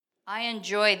I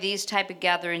enjoy these type of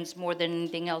gatherings more than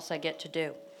anything else I get to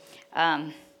do.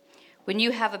 When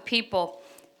you have a people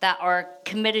that are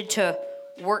committed to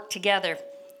work together,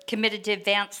 committed to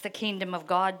advance the kingdom of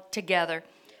God together,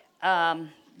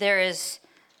 there is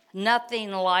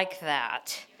nothing like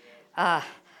that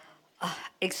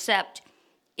except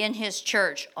in his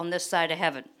church on this side of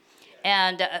heaven.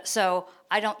 And so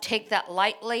I don't take that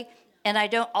lightly, and I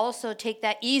don't also take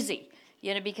that easy,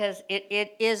 because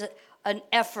it is an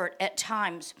effort at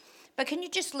times. But can you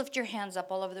just lift your hands up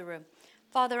all over the room?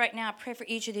 Father, right now, I pray for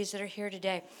each of these that are here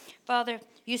today. Father,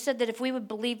 you said that if we would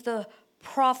believe the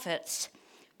prophets,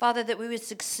 Father, that we would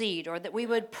succeed, or that we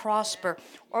would prosper,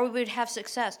 or we would have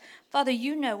success. Father,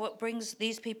 you know what brings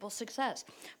these people success.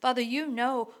 Father, you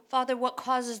know, Father, what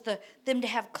causes them to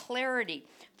have clarity.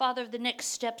 Father, the next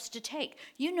steps to take.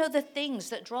 You know the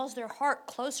things that draws their heart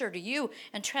closer to you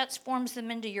and transforms them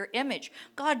into your image.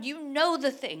 God, you know the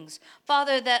things,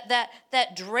 Father,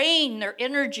 that drain their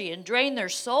energy and drain their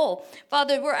soul.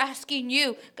 Father, we're asking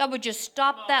you, God, would you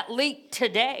stop that leak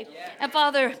today? And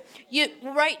Father, you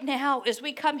right now, as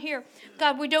we come here,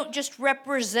 God, we don't just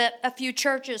represent a few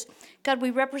churches. God,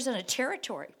 we represent a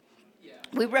territory.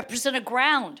 We represent a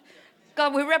ground.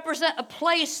 God, we represent a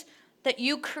place that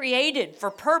you created for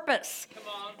purpose.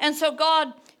 And so,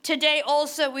 God, today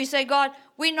also we say, God,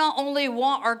 we not only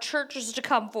want our churches to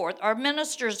come forth, our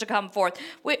ministers to come forth,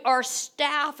 our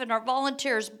staff and our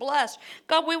volunteers blessed.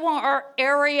 God, we want our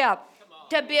area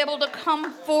to be able to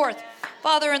come forth,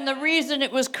 Father, and the reason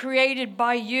it was created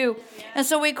by you. And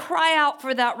so we cry out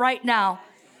for that right now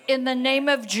in the name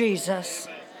of Jesus.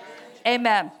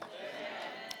 Amen.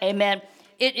 Amen.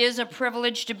 It is a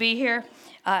privilege to be here.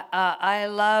 I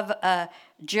love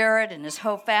Jared and his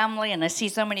whole family, and I see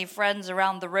so many friends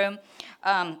around the room.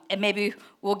 And maybe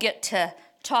we'll get to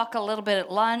talk a little bit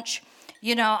at lunch.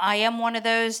 I am one of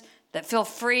those that feel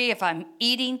free. If I'm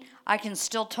eating, I can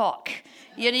still talk.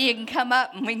 You can come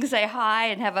up and we can say hi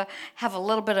and have a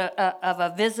little bit of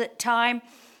a visit time.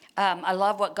 I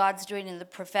love what God's doing in the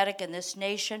prophetic in this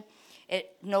nation.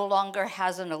 It no longer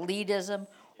has an elitism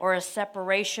or a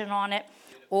separation on it,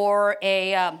 or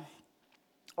a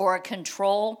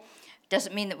control.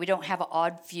 Doesn't mean that we don't have an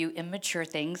odd few immature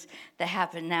things that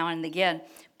happen now and again.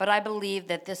 But I believe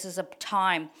that this is a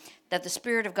time that the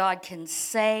Spirit of God can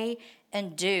say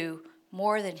and do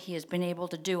more than he has been able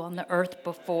to do on the earth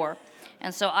before.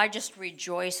 And so I just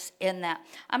rejoice in that.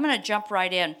 I'm going to jump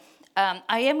right in. I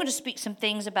am going to speak some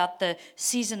things about the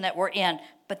season that we're in,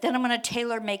 but then I'm going to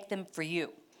tailor make them for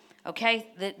you. Okay?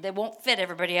 They won't fit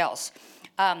everybody else.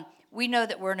 We know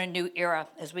that we're in a new era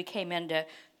as we came into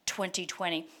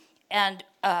 2020. And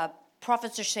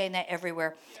prophets are saying that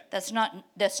everywhere. That's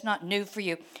not new for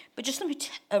you. But just let me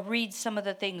read some of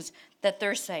the things that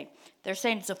they're saying. They're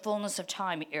saying it's a fullness of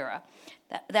time era.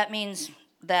 That means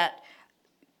that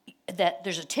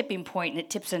there's a tipping point and it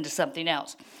tips into something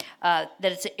else. That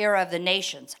it's an era of the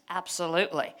nations.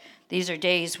 Absolutely. These are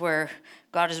days where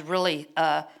God is really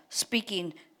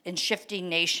speaking and shifting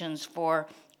nations for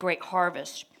great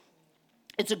harvest.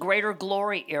 It's a greater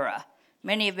glory era.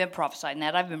 Many have been prophesying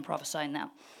that. I've been prophesying that.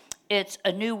 It's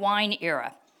a new wine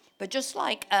era. But just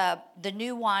like the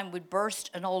new wine would burst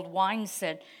an old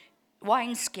wineskin,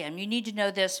 you need to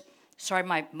know this. Sorry,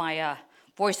 my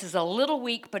voice is a little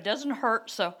weak, but doesn't hurt,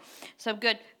 so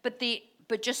good.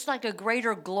 But just like a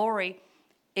greater glory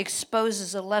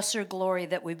exposes a lesser glory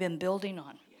that we've been building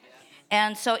on.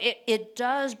 And so it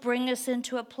does bring us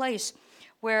into a place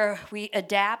where we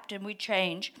adapt and we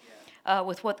change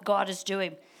with what God is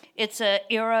doing. It's an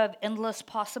era of endless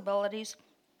possibilities.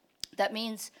 That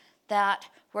means that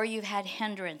where you've had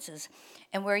hindrances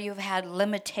and where you've had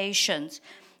limitations,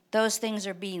 those things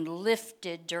are being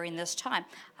lifted during this time.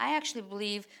 I actually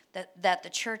believe that the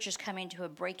church is coming to a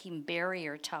breaking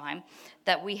barrier time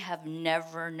that we have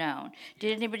never known.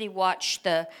 Did anybody watch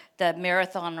the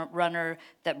marathon runner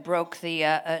that broke the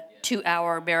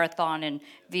 2-hour marathon in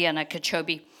Vienna,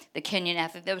 Kipchoge, the Kenyan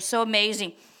athlete? That was so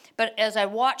amazing. But as I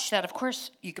watched that, of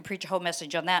course, you could preach a whole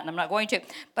message on that, and I'm not going to.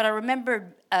 But I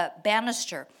remembered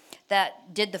Bannister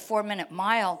that did the 4-minute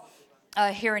mile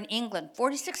here in England.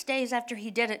 46 days after he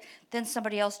did it, then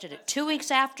somebody else did it. 2 weeks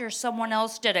after, someone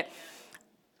else did it.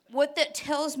 What that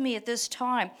tells me at this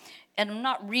time, and I'm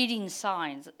not reading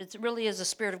signs, it really is a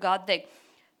Spirit of God thing,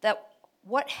 that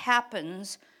what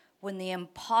happens when the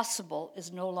impossible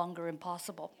is no longer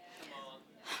impossible.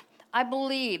 I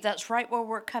believe that's right where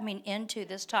we're coming into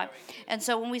this time. And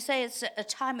so when we say it's a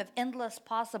time of endless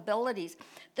possibilities,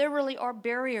 there really are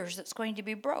barriers that's going to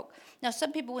be broke. Now,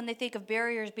 some people, when they think of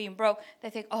barriers being broke, they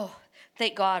think, oh,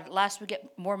 thank God, last we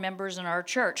get more members in our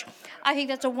church. I think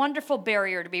that's a wonderful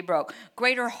barrier to be broke.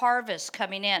 Greater harvest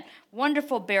coming in,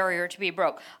 wonderful barrier to be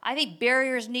broke. I think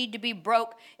barriers need to be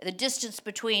broke, the distance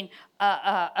between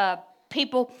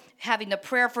people having the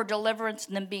prayer for deliverance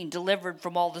and then being delivered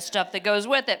from all the stuff that goes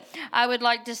with it. I would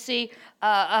like to see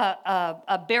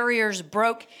barriers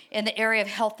broke in the area of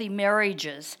healthy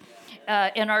marriages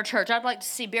in our church. I'd like to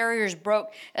see barriers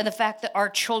broke in the fact that our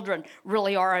children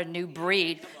really are a new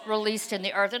breed released in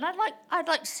the earth. And I'd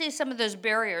like to see some of those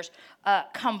barriers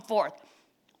come forth.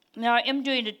 Now, I am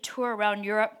doing a tour around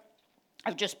Europe.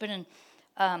 I've just been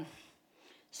in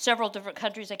several different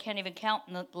countries. I can't even count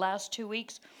in the last 2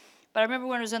 weeks. But I remember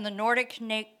when I was in the Nordic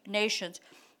nations,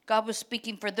 God was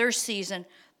speaking for their season.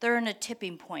 They're in a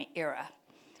tipping point era.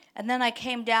 And then I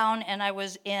came down and I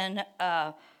was in,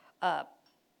 for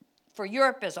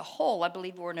Europe as a whole, I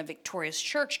believe we're in a victorious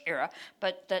church era,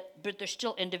 but there's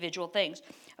still individual things.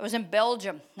 I was in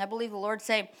Belgium. And I believe the Lord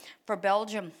saying for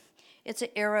Belgium, it's an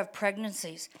era of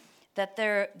pregnancies, that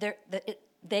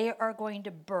they are going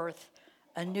to birth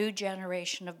a new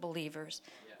generation of believers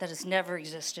that has never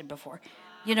existed before.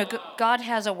 You know, God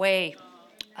has a way,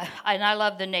 and I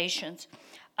love the nations.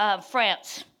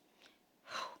 France.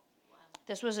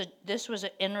 This was an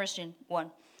interesting one.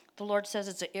 The Lord says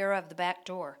it's an era of the back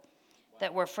door,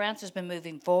 that where France has been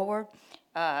moving forward,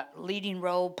 leading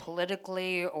role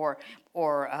politically or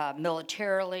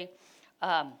militarily.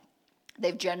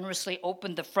 They've generously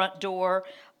opened the front door.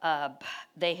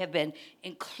 They have been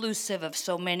inclusive of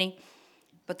so many.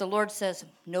 But the Lord says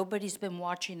nobody's been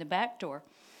watching the back door.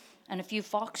 And a few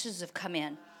foxes have come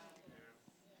in.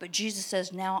 But Jesus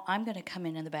says, now I'm going to come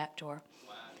in the back door.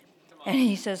 Wow. And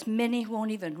he says, many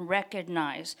won't even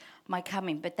recognize my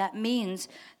coming. But that means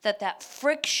that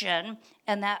friction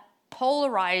and that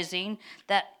polarizing,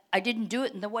 that I didn't do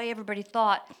it in the way everybody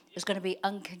thought, is going to be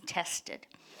uncontested.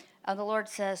 And the Lord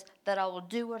says that I will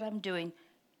do what I'm doing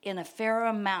in a fair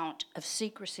amount of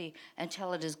secrecy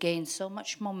until it has gained so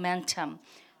much momentum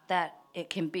that it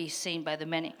can be seen by the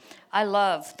many. I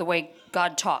love the way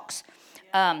God talks.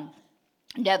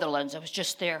 Netherlands, I was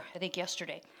just there, I think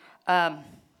yesterday. The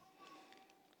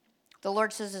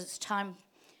Lord says it's time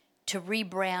to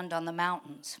rebrand on the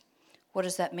mountains. What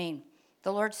does that mean?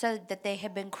 The Lord said that they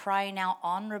have been crying out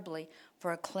honorably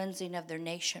for a cleansing of their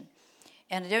nation.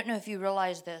 And I don't know if you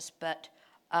realize this, but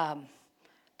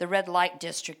the red light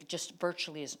district just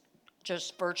virtually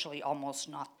almost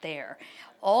not there.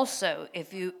 Also,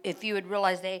 if you would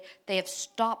realize they have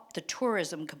stopped the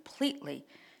tourism completely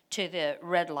to the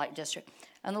red light district.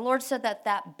 And the Lord said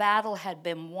that battle had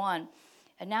been won.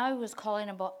 And now he was calling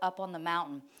them up on the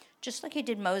mountain, just like he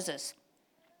did Moses.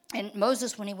 And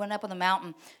Moses, when he went up on the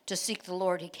mountain to seek the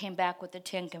Lord, he came back with the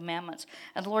 10 Commandments.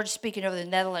 And the Lord's speaking over the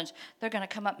Netherlands. They're going to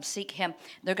come up and seek him.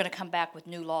 They're going to come back with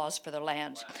new laws for their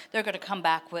lands. They're going to come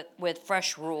back with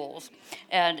fresh rules.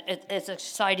 And it's an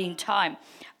exciting time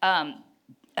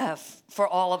for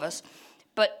all of us.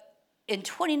 But in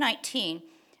 2019,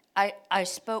 I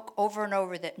spoke over and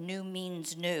over that new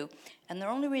means new. And the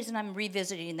only reason I'm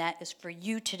revisiting that is for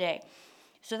you today.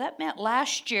 So that meant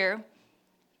last year,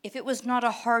 if it was not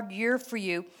a hard year for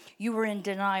you, you were in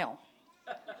denial.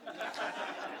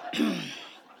 Amen.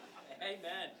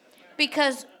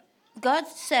 Because God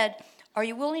said, are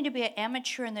you willing to be an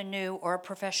amateur in the new or a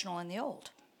professional in the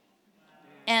old?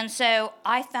 And so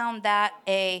I found that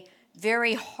a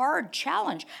very hard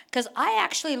challenge because I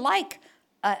actually like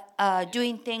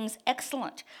doing things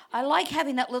excellent. I like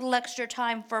having that little extra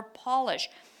time for polish.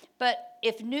 But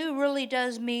if new really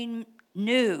does mean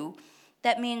new,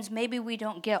 that means maybe we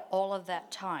don't get all of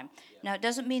that time. Now, it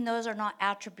doesn't mean those are not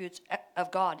attributes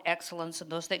of God, excellence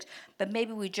and those things, but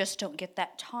maybe we just don't get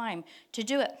that time to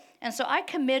do it. And so I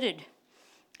committed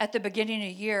at the beginning of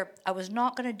the year, I was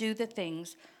not going to do the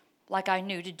things like I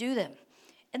knew to do them.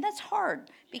 And that's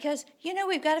hard because,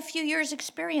 we've got a few years'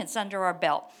 experience under our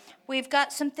belt. We've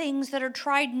got some things that are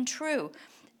tried and true.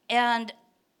 And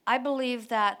I believe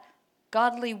that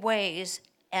godly ways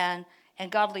and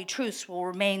godly truths will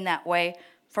remain that way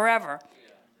forever.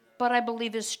 But I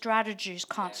believe his strategies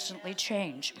constantly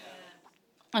change.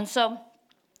 And so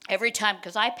every time,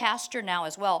 because I pastor now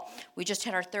as well, we just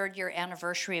had our 3rd year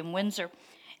anniversary in Windsor.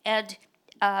 And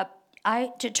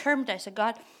I determined, I said,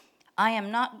 God, I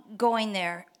am not going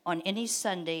there on any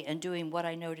Sunday and doing what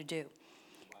I know to do.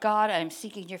 God, I'm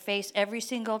seeking your face every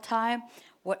single time.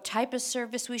 what type of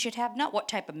service we should have, not what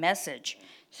type of message.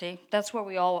 See, that's where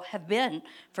we all have been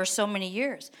for so many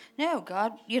years. No,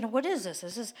 God, what is this?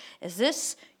 Is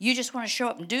this you just want to show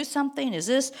up and do something? Is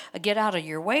this a get out of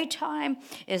your way time?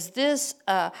 Is this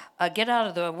a get out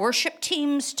of the worship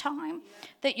team's time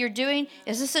that you're doing?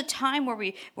 Is this a time where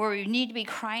we need to be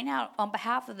crying out on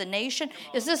behalf of the nation?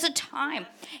 Is this a time?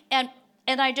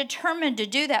 And I determined to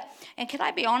do that. And can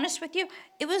I be honest with you?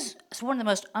 It was one of the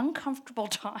most uncomfortable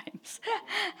times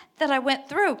that I went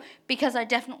through, because I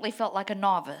definitely felt like a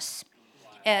novice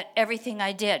at everything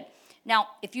I did. Now,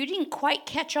 if you didn't quite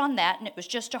catch on that, and it was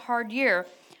just a hard year,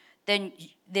 then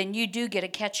you do get a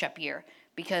catch-up year.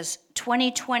 Because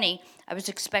 2020, I was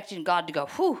expecting God to go,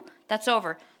 whew, that's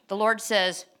over. The Lord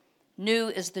says, new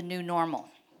is the new normal.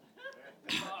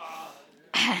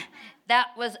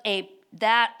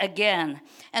 That again.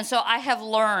 And so I have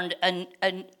learned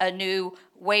a new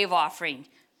wave offering.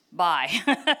 Bye.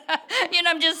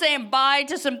 I'm just saying bye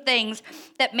to some things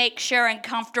that make Sharon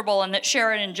comfortable and that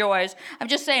Sharon enjoys. I'm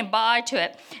just saying bye to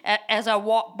it as I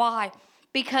walk by,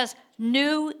 because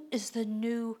new is the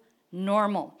new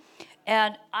normal.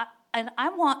 And I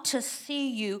want to see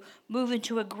you move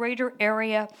into a greater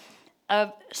area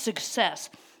of success.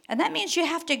 And that means you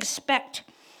have to expect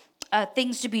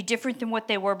things to be different than what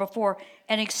they were before,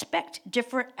 and expect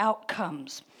different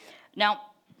outcomes. Now,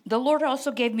 the Lord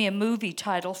also gave me a movie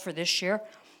title for this year.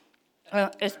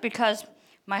 It's because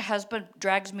my husband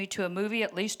drags me to a movie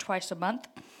at least twice a month.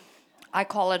 I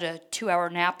call it a 2-hour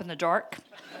nap in the dark.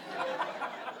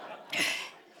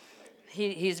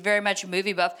 He's very much a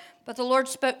movie buff. But the Lord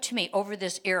spoke to me over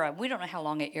this era. We don't know how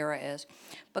long an era is.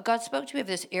 But God spoke to me of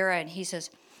this era, and he says,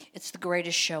 it's the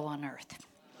greatest show on earth.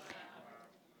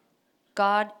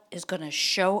 God is going to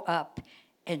show up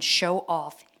and show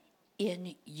off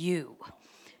in you.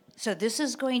 So this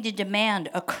is going to demand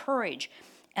a courage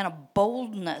and a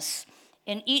boldness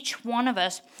in each one of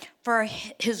us for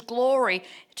his glory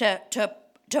to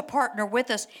partner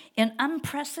with us in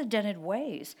unprecedented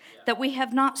ways that we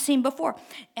have not seen before.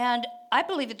 And I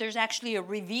believe that there's actually a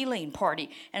revealing party.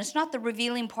 And it's not the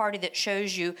revealing party that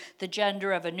shows you the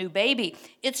gender of a new baby.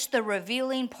 It's the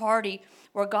revealing party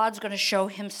where God's going to show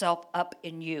himself up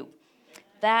in you.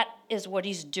 That is what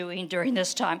he's doing during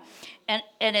this time. And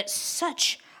it's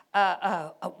such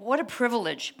what a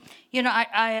privilege.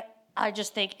 I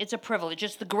just think it's a privilege.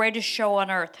 It's the greatest show on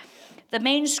earth. The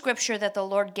main scripture that the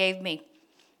Lord gave me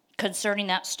concerning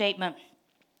that statement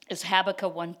is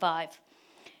Habakkuk 1:5.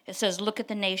 It says, look at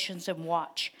the nations and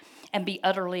watch and be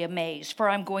utterly amazed, for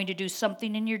I'm going to do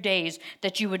something in your days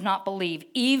that you would not believe,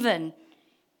 even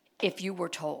if you were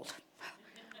told.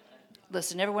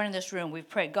 Listen, everyone in this room, we've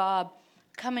prayed, God,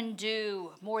 come and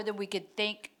do more than we could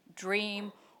think,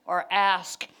 dream, or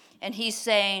ask. And he's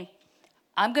saying,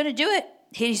 I'm going to do it.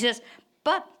 He says,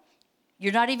 but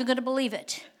you're not even going to believe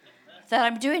it, that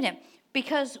I'm doing it.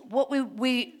 Because what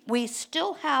we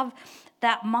still have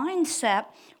that mindset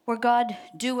where, God,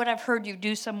 do what I've heard you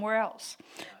do somewhere else.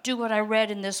 Do what I read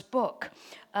in this book.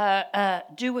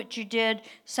 Do what you did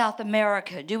South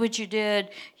America. Do what you did,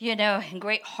 in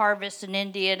Great Harvest in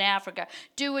India and Africa.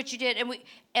 Do what you did.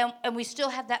 And we still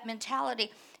have that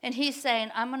mentality. And he's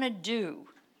saying, I'm going to do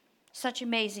such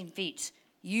amazing feats.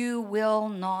 You will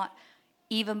not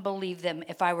even believe them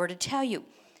if I were to tell you.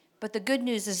 But the good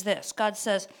news is this. God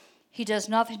says he does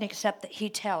nothing except that he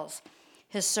tells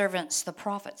his servants, the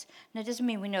prophets. And it doesn't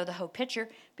mean we know the whole picture,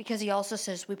 because he also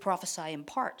says we prophesy in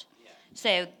part.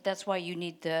 So that's why you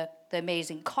need the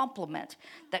amazing compliment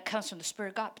that comes from the Spirit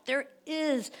of God. But there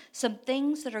is some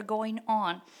things that are going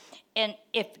on. And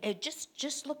if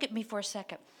just look at me for a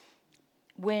second.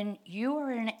 When you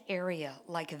are in an area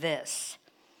like this,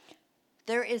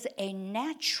 there is a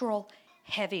natural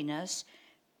heaviness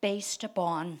based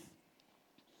upon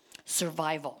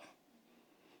survival.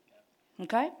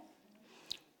 Okay?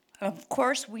 Of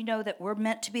course, we know that we're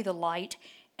meant to be the light,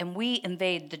 and we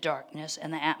invade the darkness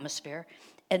and the atmosphere,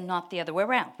 and not the other way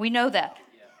around. We know that.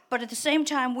 Yeah. But at the same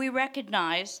time, we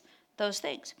recognize those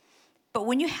things. But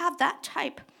when you have that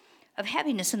type of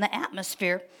heaviness in the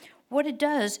atmosphere, what it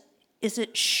does is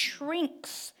it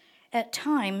shrinks at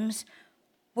times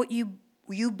what you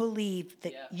believe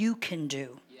that you can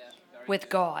do with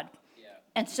God. Yeah.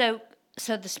 And so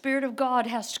the Spirit of God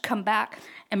has to come back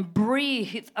and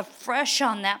breathe afresh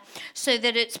on that so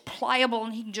that it's pliable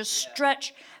and he can just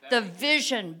stretch the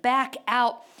vision back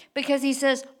out. Because he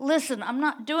says, listen, I'm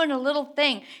not doing a little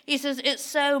thing. He says, it's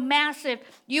so massive,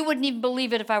 you wouldn't even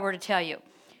believe it if I were to tell you.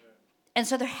 And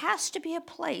so there has to be a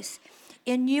place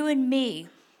in you and me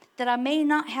that I may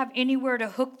not have anywhere to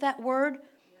hook that word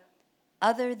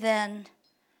other than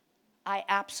I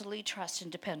absolutely trust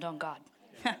and depend on God.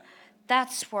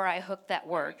 That's where I hook that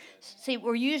word. See,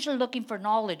 we're usually looking for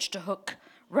knowledge to hook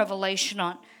revelation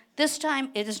on. This time,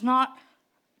 it is not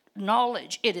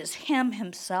knowledge. It is him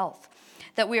himself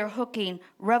that we are hooking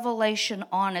revelation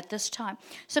on at this time.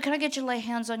 So can I get you to lay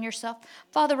hands on yourself?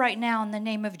 Father, right now, in the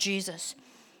name of Jesus.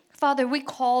 Father, we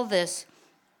call this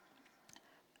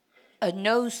a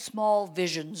no small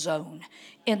vision zone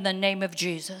in the name of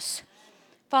Jesus.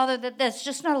 Father, that's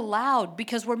just not allowed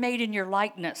because we're made in your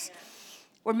likeness.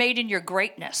 We're made in your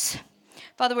greatness.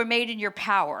 Father, we're made in your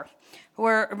power.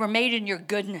 We're made in your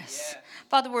goodness.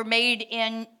 Father, we're made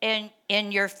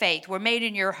in your faith. We're made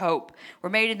in your hope. We're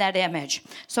made in that image.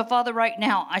 So, Father, right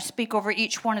now, I speak over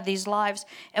each one of these lives,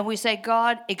 and we say,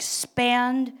 God,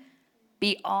 expand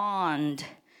beyond,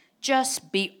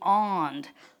 just beyond.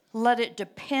 Let it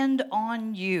depend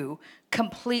on you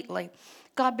completely.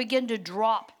 God, begin to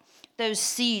drop those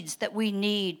seeds that we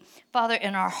need, Father,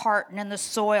 in our heart and in the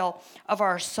soil of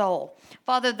our soul.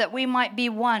 Father, that we might be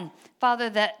one. Father,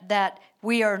 that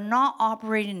we are not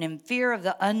operating in fear of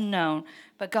the unknown,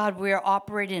 but God, we are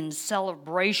operating in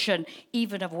celebration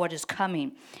even of what is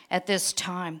coming at this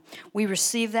time. We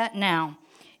receive that now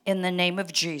in the name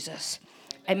of Jesus.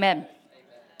 Amen.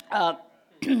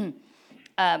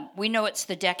 We know it's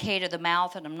the decade of the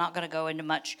mouth, and I'm not going to go into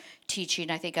much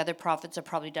teaching. I think other prophets have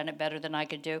probably done it better than I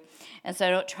could do, and so I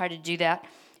don't try to do that.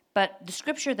 But the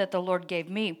scripture that the Lord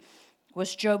gave me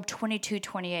was Job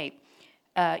 22:28.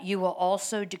 You will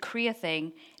also decree a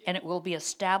thing, and it will be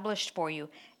established for you,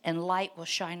 and light will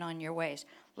shine on your ways.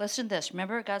 Listen to this.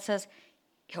 Remember, God says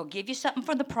he'll give you something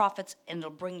from the prophets, and it'll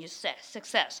bring you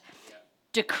success.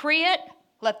 Decree it.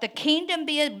 Let the kingdom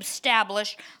be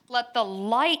established. Let the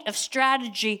light of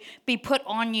strategy be put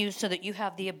on you so that you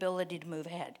have the ability to move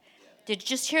ahead. Did you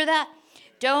just hear that?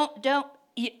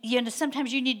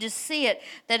 Sometimes you need to see it,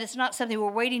 that it's not something we're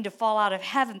waiting to fall out of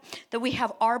heaven, that we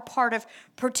have our part of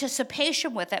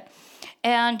participation with it.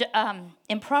 And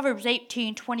in Proverbs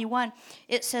 18:21,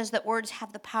 it says that words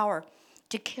have the power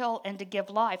to kill and to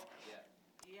give life.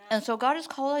 And so God is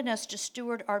calling us to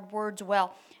steward our words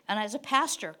well. And as a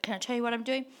pastor, can I tell you what I'm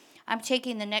doing? I'm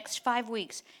taking the next 5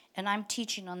 weeks, and I'm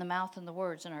teaching on the mouth and the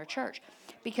words in our church.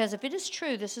 Because if it is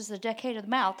true, this is the decade of the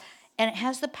mouth, and it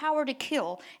has the power to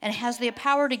kill, and it has the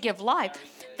power to give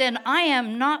life, then I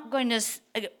am not going to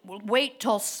wait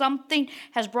till something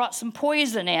has brought some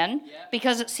poison in,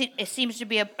 because it seems to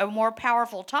be a more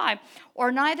powerful time,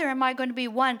 or neither am I going to be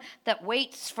one that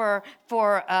waits for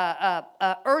a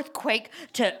earthquake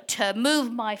to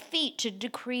move my feet to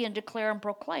decree and declare and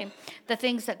proclaim the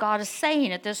things that God is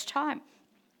saying at this time.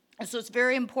 And so it's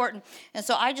very important. And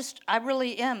so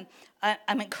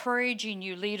I'm encouraging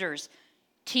you leaders,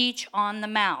 teach on the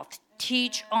mouth.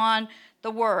 Teach on the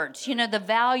words. You know, the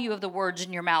value of the words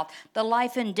in your mouth, the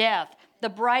life and death, the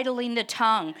bridling the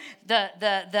tongue,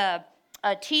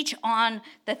 teach on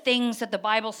the things that the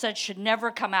Bible said should never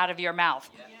come out of your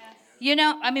mouth. Yes. You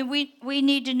know, I mean, we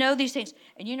need to know these things.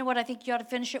 And you know what I think you ought to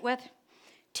finish it with?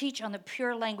 Teach on the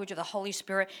pure language of the Holy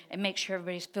Spirit and make sure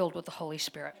everybody's filled with the Holy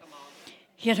Spirit.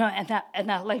 You know, and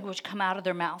that language come out of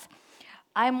their mouth.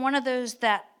 I'm one of those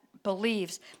that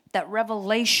believes that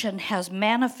revelation has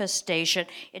manifestation.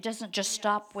 It doesn't just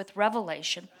stop with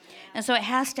revelation. And so it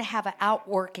has to have an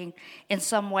outworking in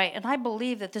some way. And I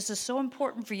believe that this is so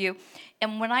important for you.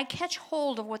 And when I catch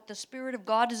hold of what the Spirit of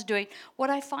God is doing, what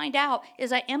I find out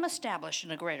is I am established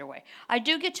in a greater way. I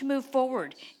do get to move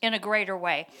forward in a greater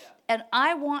way. And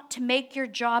I want to make your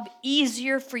job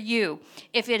easier for you,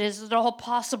 if it is at all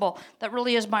possible. That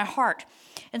really is my heart.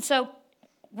 And so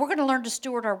we're going to learn to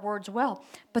steward our words well.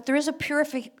 But there is a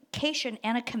purification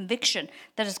and a conviction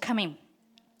that is coming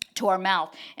to our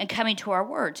mouth and coming to our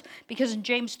words. Because in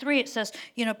James 3, it says,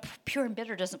 you know, pure and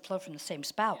bitter doesn't flow from the same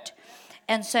spout.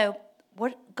 And so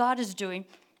what God is doing,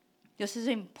 this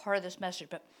isn't part of this message,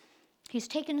 but he's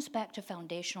taking us back to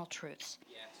foundational truths.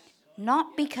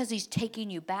 Not because he's taking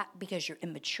you back because you're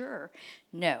immature.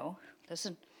 No,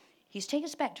 listen, he's taking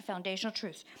us back to foundational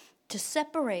truths to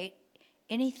separate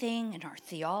anything in our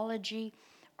theology,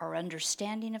 our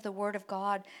understanding of the Word of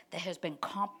God that has been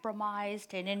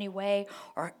compromised in any way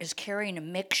or is carrying a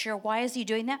mixture. Why is he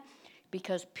doing that?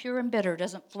 Because pure and bitter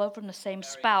doesn't flow from the same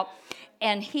spout.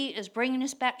 And he is bringing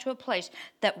us back to a place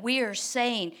that we are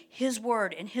saying his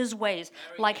word and his ways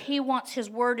like he wants his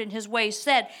word and his ways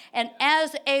said. And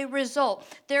as a result,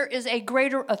 there is a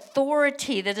greater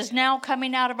authority that is now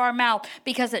coming out of our mouth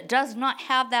because it does not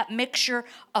have that mixture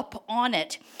up on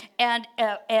it. And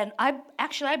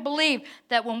I believe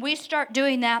that when we start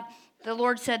doing that, the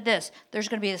Lord said this, there's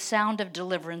going to be a sound of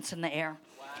deliverance in the air.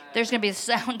 There's going to be a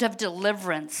sound of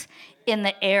deliverance in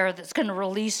the air that's going to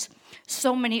release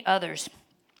so many others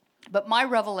But my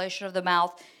revelation of the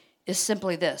mouth is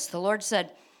simply this. The Lord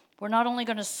said, we're not only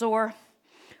going to soar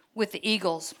with the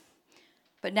eagles,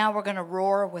 but now we're going to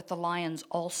roar with the lions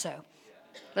also.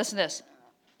 Listen to this.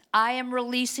 I am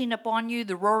releasing upon you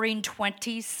the roaring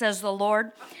 20s, says the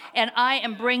Lord, and I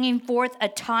am bringing forth a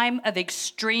time of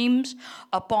extremes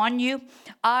upon you.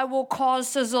 I will cause,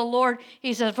 says the Lord,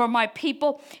 he says, for my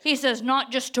people, he says,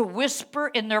 not just to whisper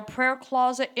in their prayer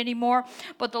closet anymore,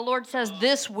 but the Lord says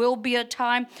this will be a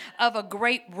time of a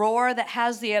great roar that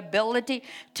has the ability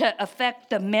to affect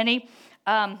the many.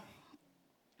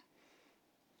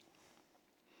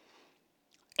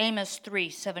 Amos 3,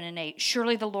 7 and 8.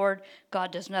 Surely the Lord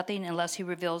God does nothing unless he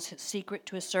reveals his secret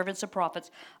to his servants the prophets.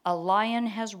 A lion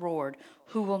has roared,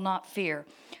 who will not fear?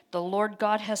 The Lord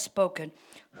God has spoken,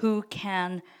 who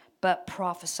can but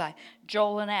prophesy?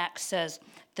 Joel in Acts says,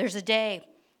 there's a day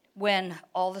when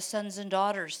all the sons and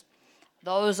daughters,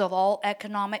 those of all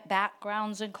economic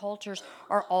backgrounds and cultures,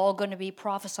 are all going to be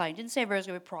prophesying. He didn't say everybody's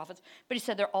going to be prophets, but he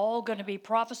said they're all going to be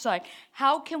prophesying.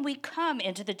 How can we come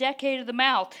into the decade of the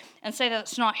mouth and say that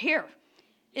it's not here?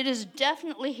 It is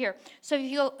definitely here. So if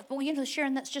you go, well,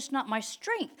 Sharon, that's just not my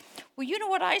strength. Well, you know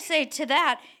what I say to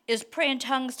that is pray in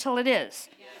tongues till it is.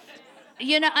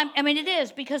 I mean, it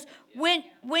is, because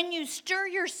when you stir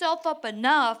yourself up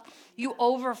enough, you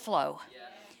overflow.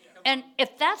 And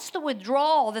if that's the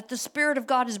withdrawal that the Spirit of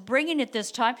God is bringing at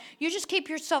this time, you just keep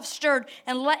yourself stirred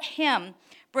and let him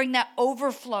bring that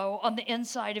overflow on the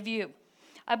inside of you.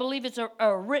 I believe it's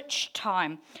a rich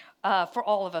time for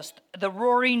all of us, the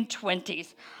roaring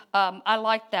 20s. I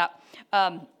like that.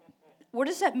 What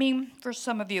does that mean for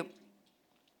some of you?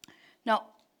 Now,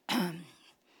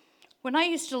 when I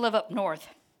used to live up north,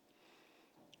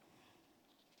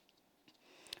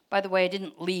 by the way, I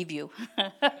didn't leave you.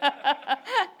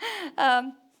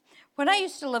 When I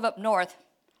used to live up north,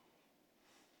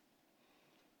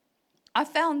 I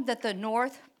found that the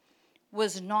north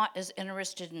was not as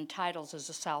interested in titles as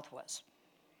the south was.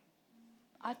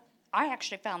 I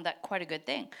actually found that quite a good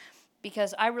thing,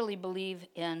 because I really believe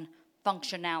in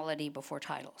functionality before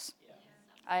titles.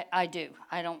 I do.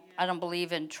 I don't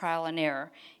believe in trial and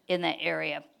error in that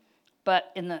area.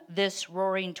 But in this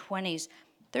roaring 20s,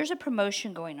 there's a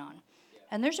promotion going on.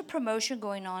 And there's a promotion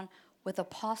going on with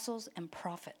apostles and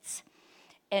prophets.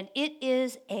 And it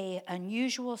is an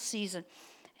unusual season.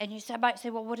 And you might say,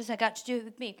 well, what does that got to do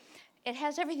with me? It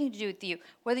has everything to do with you.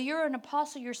 Whether you're an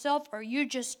apostle yourself or you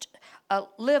just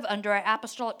live under an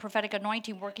apostolic prophetic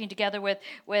anointing working together with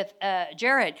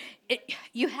Jared,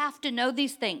 you have to know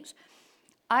these things.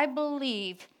 I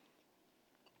believe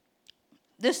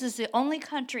this is the only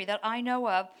country that I know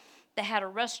of that had a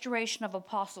restoration of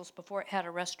apostles before it had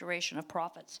a restoration of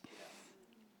prophets.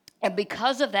 And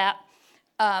because of that,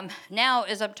 now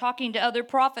as I'm talking to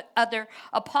other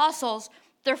apostles,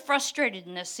 they're frustrated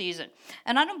in this season.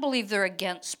 And I don't believe they're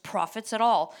against prophets at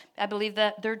all. I believe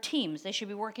that they're teams. They should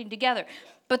be working together.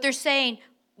 But they're saying,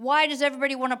 why does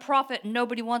everybody want a prophet and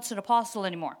nobody wants an apostle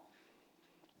anymore?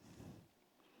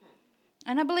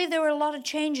 And I believe there were a lot of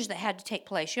changes that had to take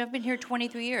place. I've been here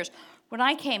 23 years. When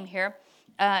I came here,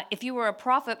 if you were a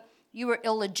prophet, you were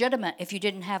illegitimate if you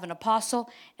didn't have an apostle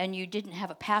and you didn't have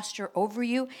a pastor over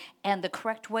you. And the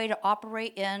correct way to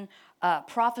operate in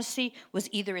prophecy was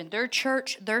either in their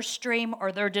church, their stream,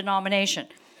 or their denomination.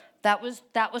 That was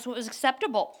what was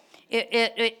acceptable.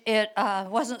 It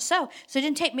wasn't so. So it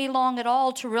didn't take me long at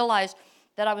all to realize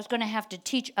that I was going to have to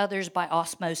teach others by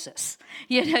osmosis.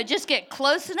 Just get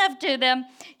close enough to them,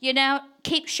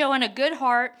 keep showing a good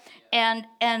heart and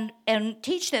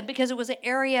teach them, because it was an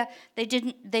area they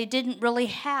didn't really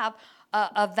have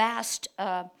a vast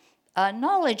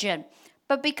knowledge in.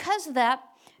 But because of that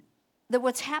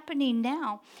what's happening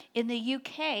now in the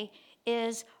UK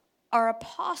is our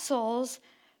apostles,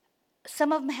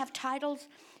 some of them have titles,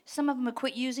 some of them have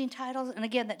quit using titles, and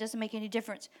again, that doesn't make any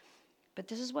difference. But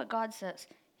this is what God says.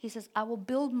 He says, I will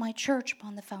build my church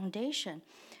upon the foundation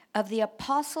of the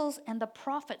apostles and the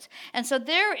prophets. And so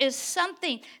there is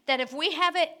something that if we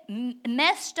have it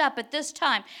messed up at this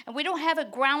time, and we don't have it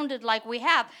grounded like we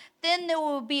have, then there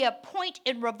will be a point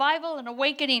in revival and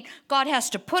awakening. God has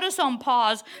to put us on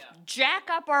pause, jack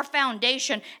up our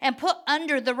foundation, and put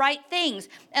under the right things.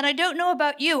 And I don't know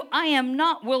about you, I am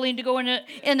not willing to go in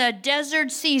a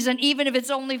desert season, even if it's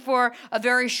only for a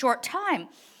very short time.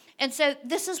 And so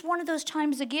this is one of those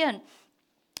times again.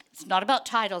 It's not about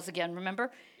titles again, remember?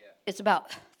 Yeah. It's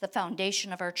about the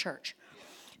foundation of our church. Yeah.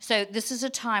 So this is a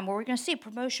time where we're going to see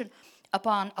promotion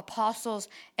upon apostles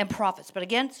and prophets. But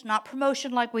again, it's not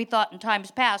promotion like we thought in times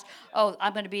past. Oh,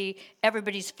 I'm going to be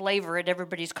everybody's flavor at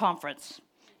everybody's conference.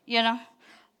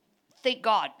 thank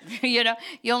God. You know,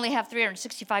 you only have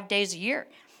 365 days a year.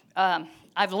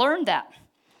 I've learned that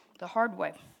the hard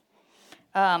way.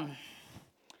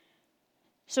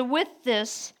 So with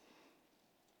this,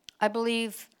 I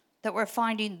believe that we're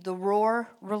finding the roar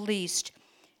released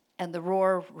and the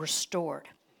roar restored.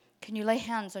 Can you lay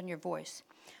hands on your voice?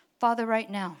 Father, right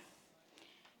now,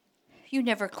 you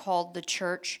never called the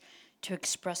church to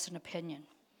express an opinion.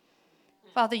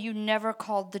 Father, you never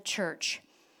called the church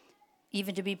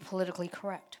even to be politically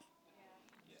correct.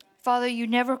 Father, you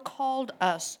never called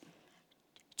us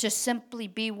to simply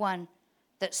be one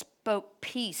that spoke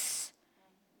peace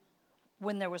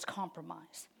when there was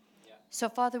compromise. So,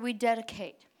 Father, we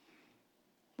dedicate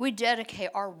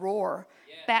our roar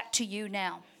back to you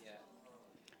now.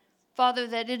 Father,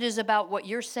 that it is about what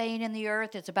you're saying in the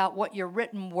earth. It's about what your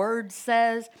written word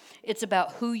says. It's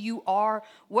about who you are,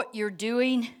 what you're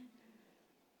doing.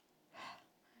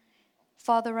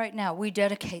 Father, right now, we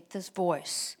dedicate this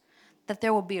voice, that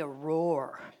there will be a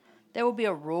roar. There will be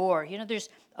a roar. You know, there's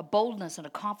a boldness and a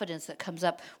confidence that comes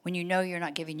up when you know you're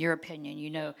not giving your opinion. You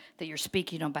know that you're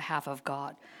speaking on behalf of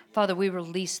God. Father, we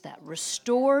release that.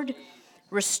 Restored,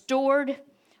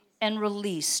 and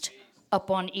released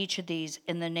upon each of these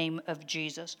in the name of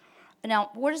Jesus. Now,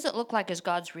 what does it look like as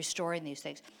God's restoring these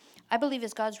things? I believe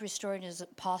as God's restoring his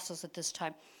apostles at this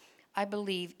time, I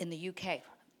believe in the UK, I'm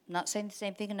not saying the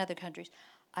same thing in other countries,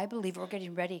 I believe we're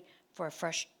getting ready for a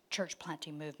fresh church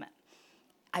planting movement.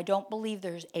 I don't believe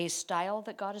there's a style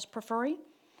that God is preferring,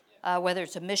 whether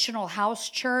it's a missional house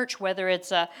church, whether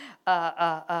it's a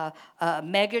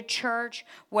mega church,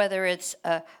 whether it's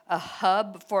a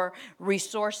hub for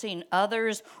resourcing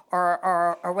others,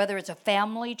 or whether it's a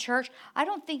family church. I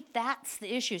don't think that's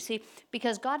the issue. See,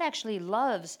 because God actually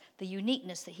loves the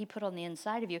uniqueness that he put on the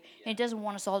inside of you, and he doesn't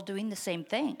want us all doing the same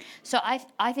thing. So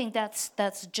I think that's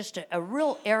just a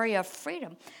real area of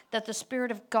freedom that the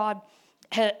Spirit of God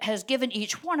has given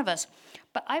each one of us.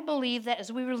 But I believe that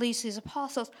as we release these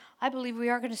apostles, I believe we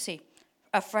are going to see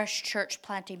a fresh church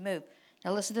planting move.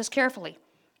 Now listen to this carefully.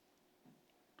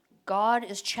 God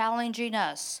is challenging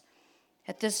us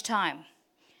at this time.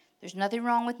 There's nothing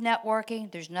wrong with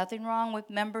networking. There's nothing wrong with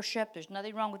membership. There's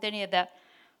nothing wrong with any of that.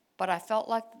 But I felt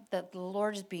like that the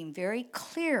Lord is being very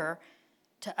clear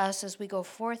to us as we go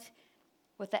forth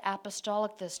with the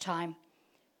apostolic this time.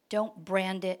 Don't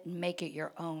brand it and make it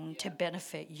your own to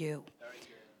benefit you.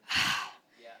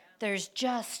 There's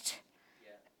just,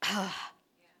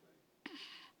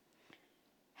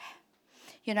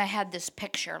 you know, I had this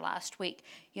picture last week.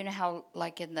 You know how,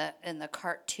 like in the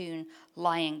cartoon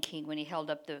Lion King, when he held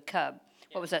up the cub.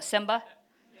 What was that, Simba?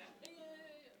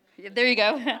 There you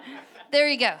go. There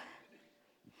you go.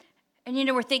 And, you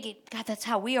know, we're thinking, God, that's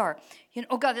how we are. You know,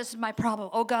 oh, God, this is my problem.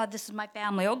 Oh, God, this is my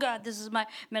family. Oh, God, this is my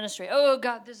ministry. Oh,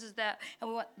 God, this is that. And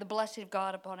we want the blessing of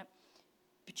God upon it.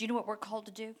 But you know what we're called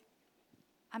to do?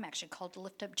 I'm actually called to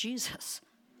lift up Jesus.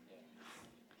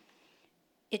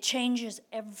 It changes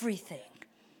everything.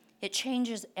 It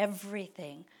changes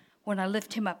everything when I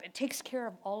lift him up. It takes care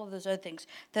of all of those other things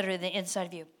that are in the inside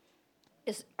of you.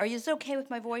 Are you okay with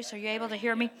my voice? Are you able to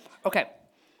hear me? Okay,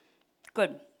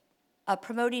 good.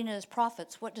 Promoting as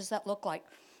prophets, what does that look like?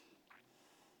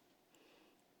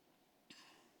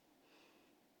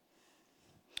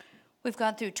 We've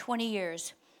gone through 20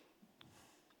 years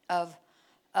of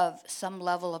some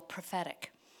level of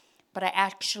prophetic, but I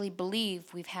actually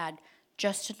believe we've had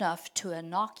just enough to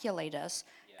inoculate us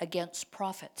against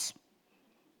prophets.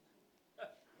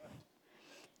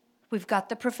 We've got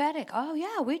the prophetic. Oh,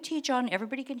 yeah, we teach on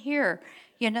everybody can hear.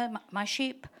 You know, my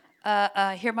sheep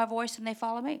hear my voice and they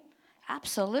follow me.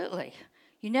 Absolutely.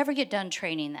 You never get done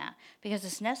training that because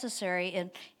it's necessary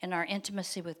in our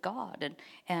intimacy with God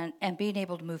and being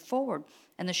able to move forward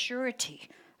and the surety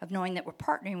of knowing that we're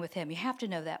partnering with him. You have to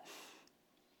know that.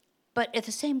 But at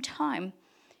the same time,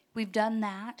 we've done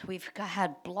that. We've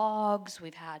had blogs.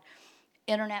 We've had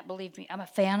internet. Believe me, I'm a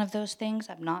fan of those things.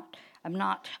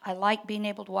 I like being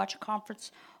able to watch a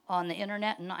conference on the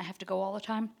internet and not have to go all the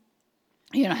time.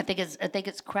 You know, I think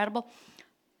it's credible.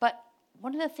 But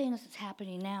one of the things that's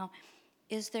happening now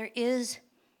is there is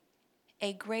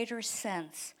a greater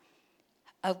sense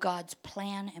of God's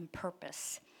plan and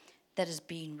purpose that is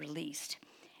being released.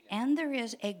 And there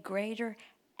is a greater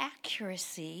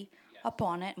accuracy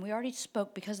upon it, and we already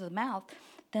spoke because of the mouth,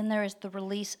 then there is the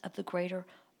release of the greater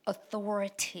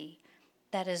authority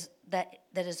that is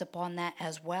upon that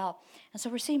as well. And so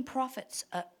we're seeing prophets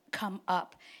come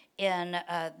up in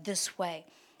this way.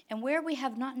 And where we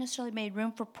have not necessarily made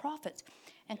room for prophets,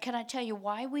 and can I tell you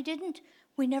why we didn't?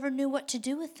 We never knew what to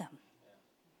do with them.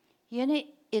 You know,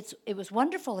 it was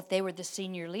wonderful if they were the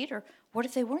senior leader. What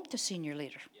if they weren't the senior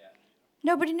leader?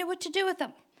 Nobody knew what to do with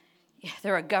them. Yeah,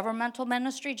 they're a governmental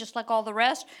ministry just like all the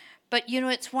rest, but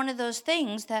it's one of those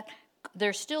things that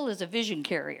there still is a vision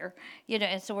carrier,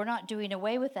 and so we're not doing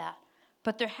away with that.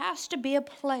 But there has to be a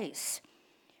place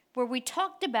where we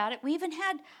talked about it. We even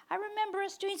had, I remember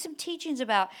us doing some teachings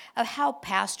about of how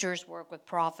pastors work with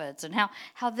prophets and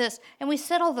how this, and we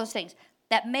said all those things.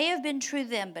 That may have been true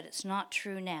then, but it's not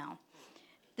true now.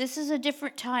 This is a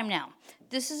different time now.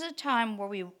 This is a time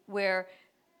where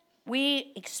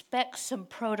we expect some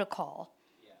protocol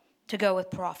to go with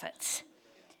prophets.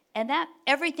 And that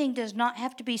everything does not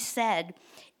have to be said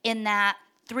in that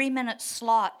 3-minute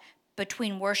slot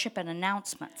between worship and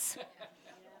announcements.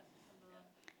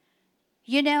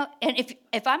 And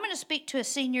if I'm going to speak to a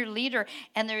senior leader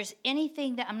and there's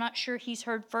anything that I'm not sure he's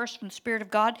heard first from the Spirit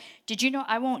of God, did you know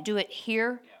I won't do it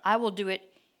here? I will do it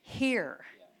here.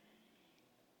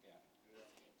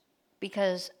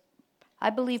 Because I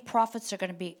believe prophets are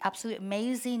going to be absolutely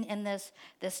amazing in this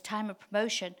time of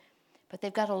promotion, but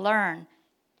they've got to learn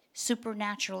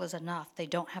supernatural is enough. They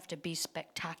don't have to be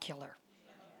spectacular.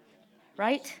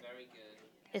 Right?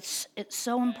 It's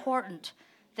so important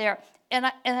there. And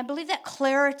I believe that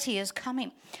clarity is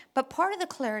coming. But part of the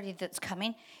clarity that's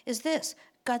coming is this.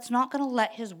 God's not going to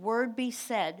let his word be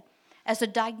said as a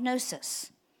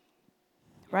diagnosis.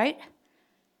 Right?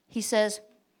 He says,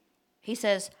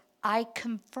 I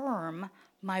confirm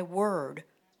my word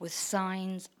with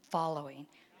signs following.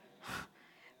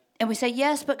 And we say,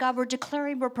 yes, but God, we're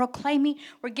declaring, we're proclaiming,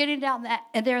 we're getting down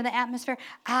there in the atmosphere.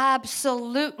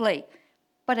 Absolutely.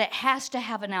 But it has to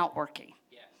have an outworking.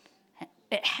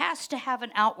 It has to have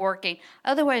an outworking.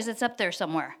 Otherwise, it's up there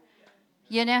somewhere.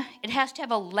 It has to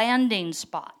have a landing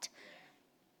spot.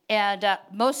 And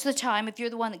most of the time, if you're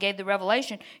the one that gave the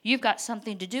revelation, you've got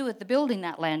something to do with the building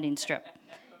that landing strip.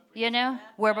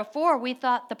 Where before we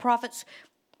thought the prophets,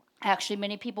 actually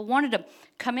many people wanted them,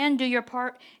 come in, do your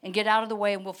part, and get out of the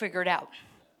way, and we'll figure it out.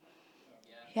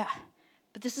 Yeah.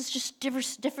 But this is just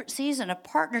different season of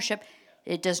partnership.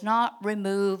 It does not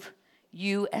remove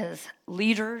you as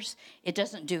leaders. It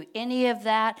doesn't do any of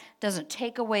that. Doesn't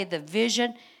take away the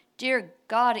vision. Dear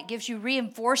God, it gives you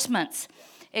reinforcements.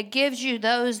 It gives you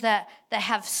those that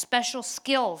have special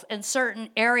skills in certain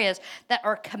areas that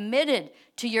are committed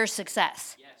to your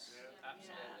success. Yes,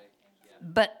 absolutely. Yeah.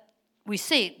 But we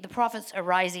see the prophets are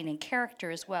rising in character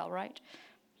as well, right?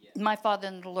 Yes. My father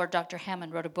in the Lord, Dr.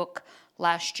 Hammond, wrote a book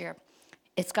last year.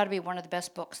 It's got to be one of the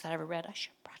best books that I ever read. I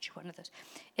should have brought you one of those.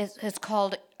 It's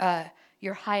called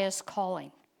Your Highest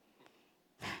Calling.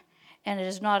 And it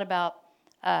is not about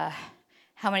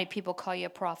how many people call you a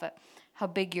prophet, how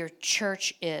big your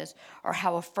church is, or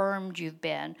how affirmed you've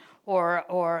been,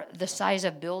 or the size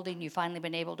of building you've finally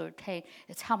been able to attain.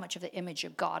 It's how much of the image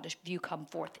of God have you come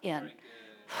forth in.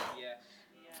 Yes.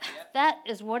 That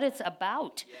is what it's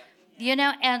about.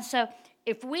 And so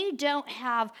if we don't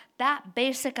have that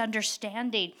basic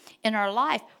understanding in our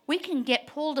life, we can get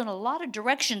pulled in a lot of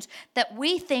directions that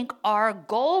we think are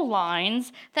goal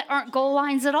lines that aren't goal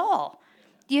lines at all.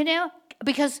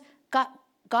 Because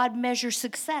God measures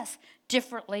success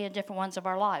differently in different ones of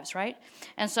our lives, right?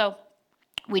 And so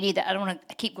we need that. I don't want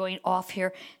to keep going off here.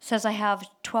 It says I have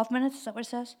 12 minutes. Is that what it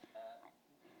says?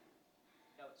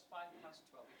 No, it's 5 past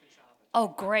 12. We finish at 11.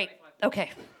 Oh, great.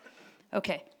 Okay.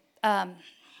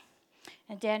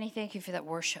 And Danny, thank you for that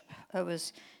worship. It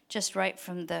was just right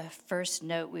from the first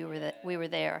note we were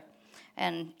there.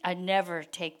 And I never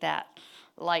take that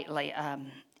lightly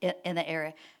in the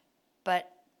area. But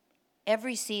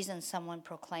every season someone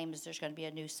proclaims there's going to be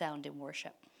a new sound in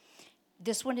worship.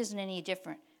 This one isn't any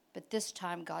different, but this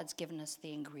time God's given us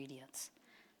the ingredients.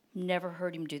 Never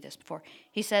heard him do this before.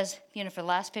 He says, for the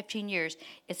last 15 years,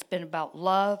 it's been about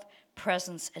love,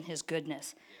 presence, and his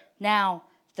goodness. Now,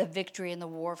 the victory and the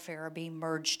warfare are being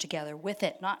merged together with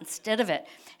it, not instead of it.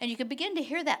 And you can begin to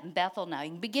hear that in Bethel now.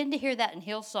 You can begin to hear that in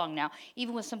Hillsong now,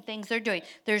 even with some things they're doing.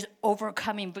 There's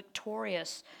overcoming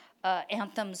victorious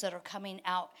anthems that are coming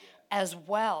out as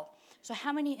well. So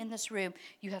how many in this room,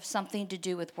 you have something to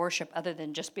do with worship other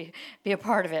than just be a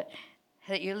part of it,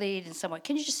 that you lead in some way?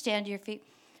 Can you just stand to your feet?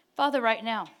 Father, right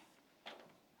now,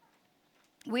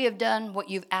 we have done what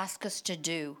you've asked us to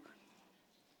do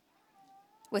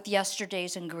with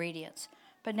yesterday's ingredients.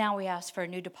 But now we ask for a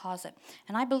new deposit.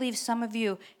 And I believe some of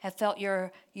you have felt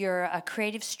your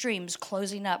creative streams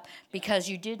closing up because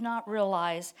you did not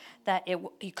realize that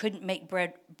you couldn't make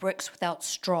bricks without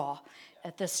straw.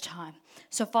 at this time.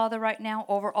 So, Father, right now,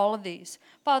 over all of these,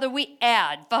 Father, we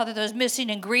add, Father, those missing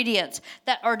ingredients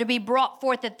that are to be brought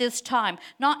forth at this time,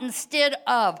 not instead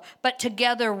of, but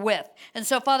together with. And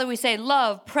so, Father, we say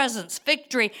love, presence,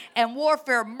 victory, and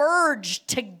warfare merged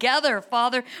together,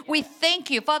 Father. We thank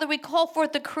you. Father, we call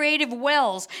forth the creative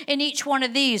wells in each one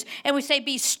of these, and we say,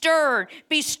 be stirred,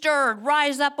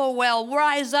 rise up, O well,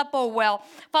 rise up, O well.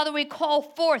 Father, we call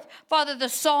forth, Father, the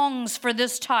songs for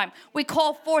this time. We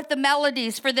call forth the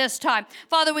melodies for this time.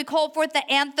 Father, we call forth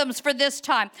the anthems for this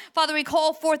time. Father, we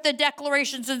call forth the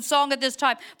declarations and song at this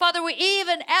time. Father, we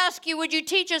even ask you, would you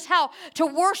teach us how to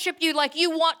worship you like you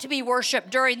want to be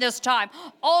worshiped during this time?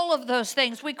 All of those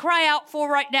things we cry out for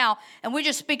right now, and we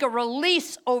just speak a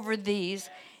release over these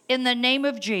in the name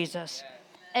of Jesus.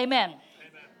 Amen.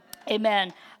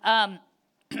 Amen.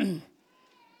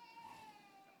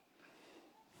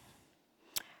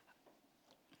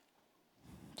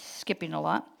 Skipping a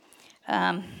lot.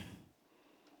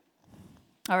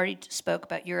 I already spoke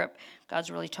about Europe.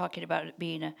 God's really talking about it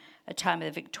being a time of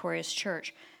the victorious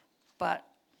church. But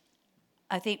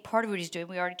I think part of what he's doing,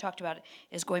 we already talked about it,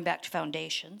 is going back to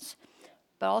foundations.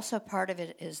 But also part of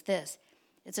it is this.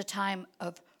 It's a time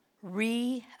of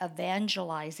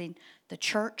re-evangelizing the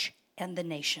church and the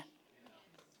nation.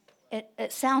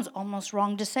 It sounds almost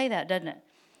wrong to say that, doesn't it?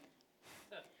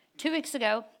 2 weeks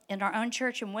ago, in our own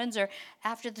church in Windsor,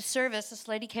 after the service, this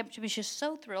lady came up to me. She was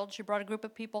so thrilled. She brought a group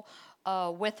of people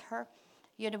with her.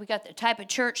 You know, we got the type of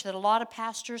church that a lot of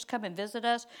pastors come and visit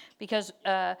us because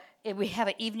we have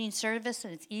an evening service,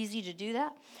 and it's easy to do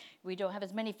that. We don't have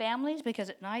as many families because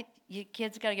at night, you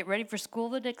kids got to get ready for school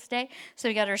the next day. So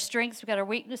we got our strengths, we got our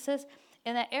weaknesses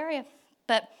in that area.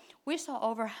 But we saw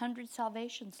over 100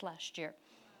 salvations last year.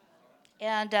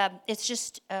 And it's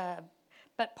just...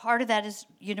 But part of that is,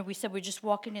 you know, we said we're just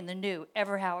walking in the new,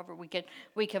 however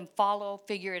we can follow,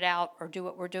 figure it out, or do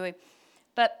what we're doing.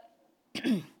 But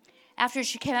after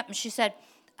she came up and she said,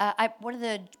 one of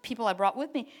the people I brought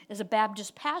with me is a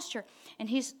Baptist pastor, and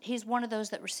he's one of those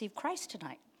that received Christ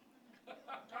tonight.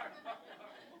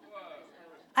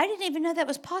 I didn't even know that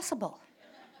was possible.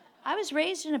 I was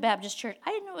raised in a Baptist church. I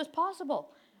didn't know it was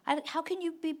possible. How can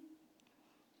you be?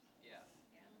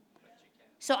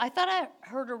 So I thought I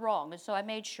heard her wrong, and so I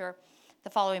made sure the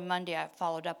following Monday I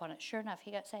followed up on it. Sure enough, he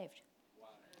got saved. Wow.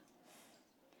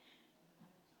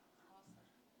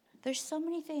 There's so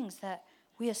many things that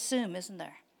we assume, isn't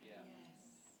there? Yeah.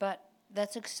 But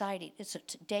that's exciting. It's a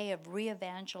day of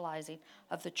re-evangelizing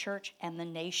of the church and the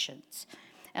nations.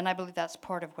 And I believe that's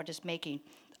part of what is making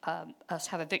us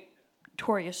have a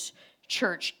victorious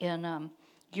church in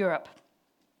Europe.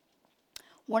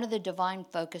 One of the divine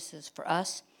focuses for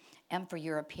us and for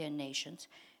European nations.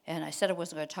 And I said I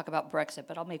wasn't going to talk about Brexit,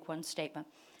 but I'll make one statement.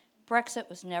 Brexit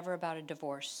was never about a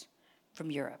divorce from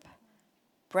Europe.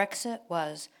 Brexit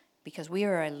was because we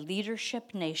are a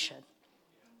leadership nation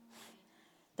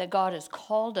that God has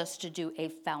called us to do a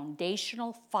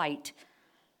foundational fight,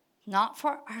 not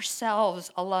for ourselves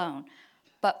alone,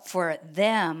 but for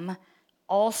them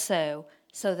also,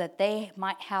 so that they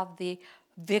might have the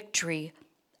victory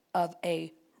of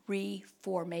a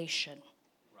reformation.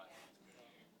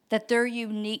 That their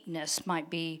uniqueness might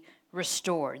be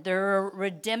restored. Their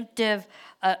redemptive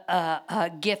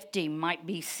gifting might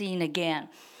be seen again.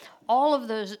 All of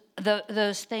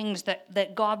those things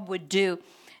that God would do.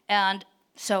 And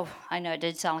so I know it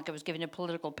did sound like I was giving a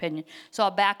political opinion, so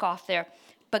I'll back off there.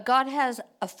 But God has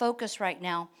a focus right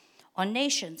now on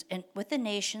nations. And with the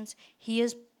nations, he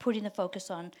is putting the focus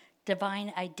on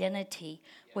divine identity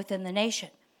within the nation.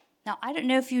 Now, I don't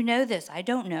know if you know this. I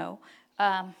don't know.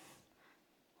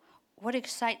 What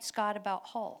excites God about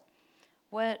Hull?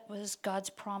 What was God's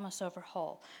promise over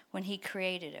Hull when he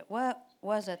created it? What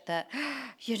was it that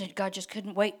God just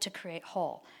couldn't wait to create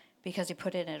Hull because he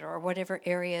put in it, or whatever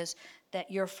areas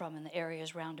that you're from and the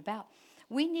areas round about?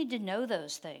 We need to know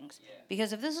those things,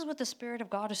 because if this is what the Spirit of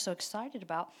God is so excited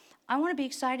about, I want to be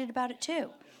excited about it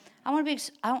too. I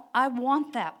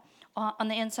want that on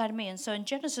the inside of me. And so in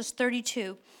Genesis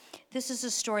 32, this is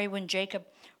a story when Jacob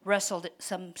wrestled.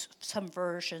 Some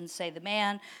versions say the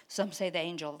man, some say the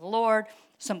angel of the Lord,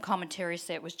 some commentaries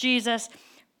say it was Jesus.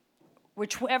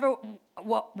 Whichever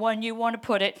one you want to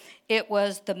put it, it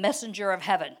was the messenger of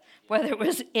heaven, whether it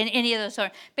was in any of those.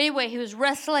 But anyway, he was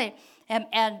wrestling, and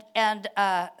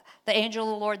the angel of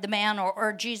the Lord, the man,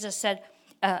 or Jesus said,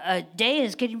 a day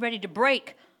is getting ready to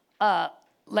break.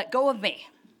 Let go of me.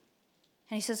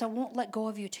 And he says, I won't let go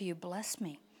of you till you bless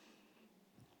me.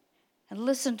 And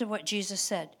listen to what Jesus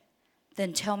said.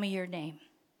 Then tell me your name.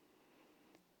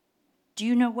 Do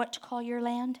you know what to call your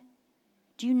land?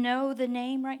 Do you know the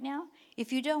name right now?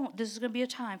 If you don't, this is going to be a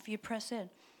time for you to press in.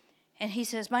 And he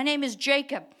says, my name is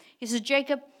Jacob. He says,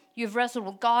 Jacob, you've wrestled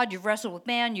with God, you've wrestled with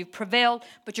man, you've prevailed,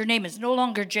 but your name is no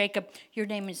longer Jacob. Your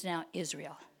name is now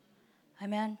Israel.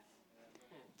 Amen.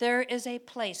 There is a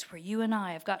place where you and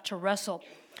I have got to wrestle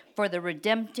for the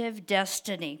redemptive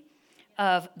destiny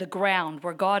of the ground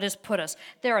where God has put us.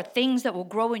 There are things that will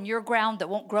grow in your ground that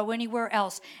won't grow anywhere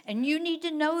else. And you need to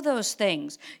know those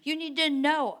things. You need to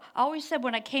know. I always said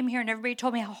when I came here and everybody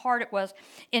told me how hard it was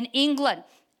in England,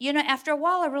 after a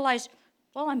while I realized,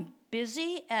 well, I'm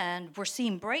busy and we're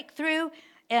seeing breakthrough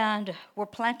and we're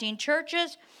planting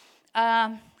churches.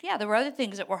 There were other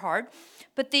things that were hard.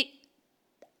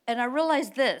 And I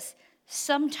realized this,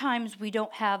 sometimes we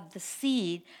don't have the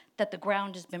seed that the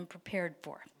ground has been prepared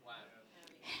for. Wow.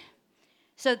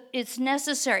 So it's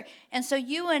necessary. And so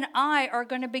you and I are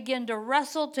going to begin to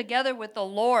wrestle together with the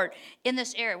Lord in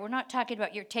this area. We're not talking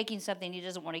about you're taking something he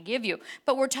doesn't want to give you,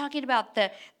 but we're talking about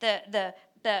the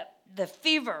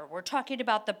fever. We're talking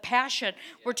about the passion.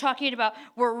 We're talking about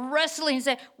we're wrestling and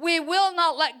saying, we will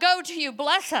not let go till you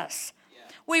bless us.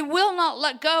 We will not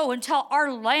let go until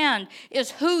our land is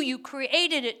who you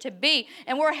created it to be.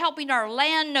 And we're helping our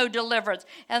land know deliverance.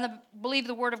 And I believe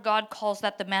the Word of God calls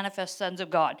that the manifest sons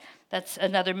of God. That's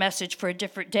another message for a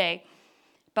different day.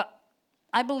 But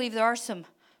I believe there are some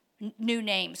new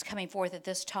names coming forth at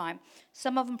this time.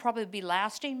 Some of them probably will be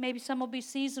lasting. Maybe some will be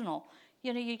seasonal.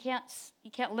 You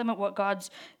can't limit what God's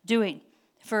doing.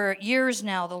 For years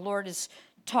now, the Lord has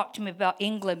talked to me about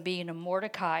England being a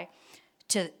Mordecai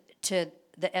to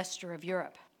the Esther of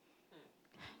Europe,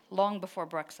 long before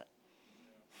Brexit.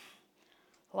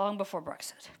 Long before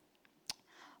Brexit.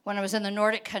 When I was in the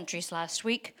Nordic countries last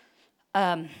week,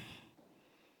 let's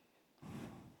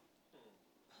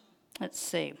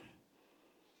see.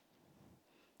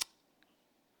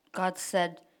 God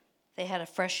said they had a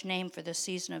fresh name for the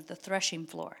season of the threshing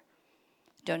floor.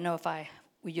 Don't know if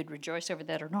you'd rejoice over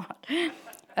that or not.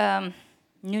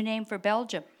 New name for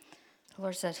Belgium. The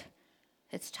Lord said,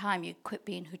 it's time you quit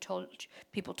being who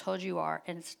people told you are,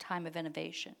 and it's a time of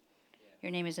innovation. Yeah.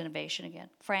 Your name is innovation again.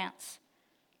 France.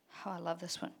 Oh, I love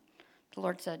this one. The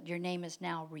Lord said, your name is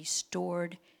now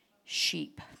restored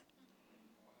sheep.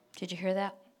 Did you hear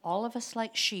that? All of us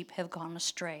like sheep have gone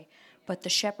astray, but the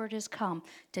shepherd has come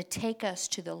to take us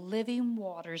to the living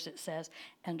waters, it says,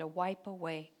 and to wipe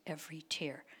away every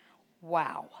tear.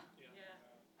 Wow.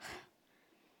 Yeah.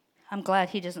 I'm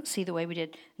glad he doesn't see the way we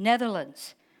did.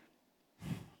 Netherlands.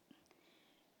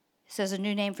 It says a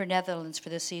new name for Netherlands for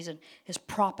this season is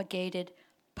propagated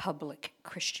public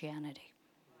Christianity.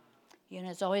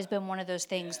 It's always been one of those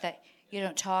things that you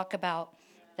don't talk about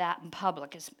that in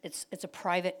public. It's a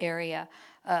private area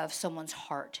of someone's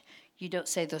heart. You don't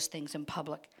say those things in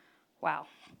public. Wow.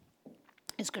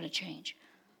 It's going to change.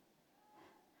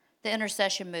 The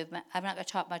intercession movement, I'm not going to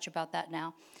talk much about that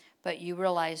now, but you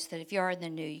realize that if you are in the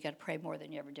new, you got to pray more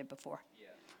than you ever did before.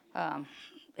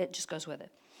 It just goes with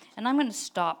it. And I'm going to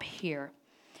stop here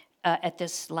at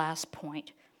this last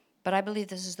point. But I believe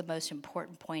this is the most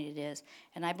important point it is.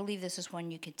 And I believe this is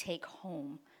one you can take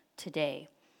home today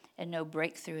and know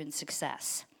breakthrough and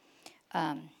success.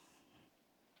 The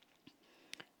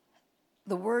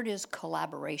word is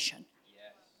collaboration.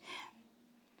 Yes.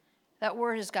 That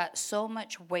word has got so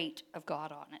much weight of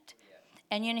God on it.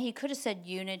 Yeah. And he could have said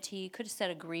unity, he could have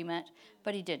said agreement,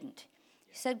 but he didn't.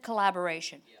 He said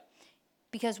collaboration. Yeah.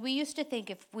 Because we used to think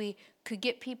if we could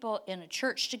get people in a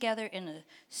church together, in a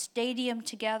stadium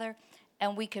together,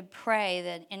 and we could pray,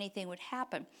 then anything would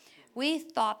happen. We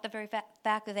thought the very fact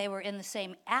that they were in the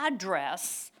same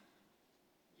address,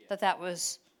 that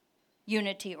was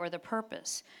unity or the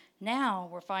purpose. Now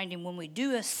we're finding when we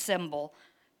do assemble,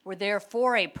 we're there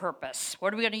for a purpose.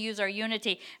 What are we going to use our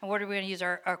unity and what are we going to use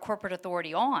our corporate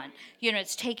authority on?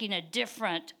 It's taking a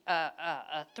different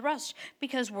thrust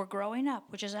because we're growing up,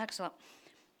 which is excellent.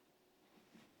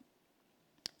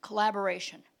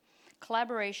 Collaboration.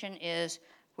 Collaboration is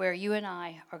where you and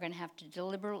I are going to have to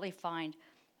deliberately find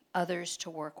others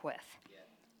to work with. Yeah.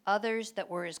 Others that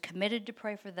we're as committed to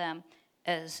pray for them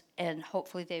and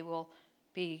hopefully they will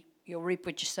be, you'll reap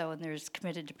what you sow and they're as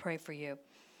committed to pray for you.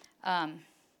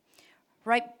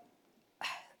 Right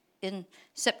in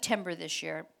September this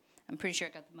year, I'm pretty sure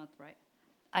I got the month right,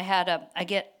 I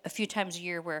get a few times a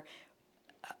year where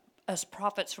us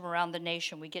prophets from around the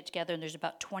nation, we get together and there's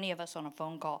about 20 of us on a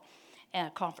phone call and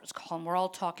a conference call, and we're all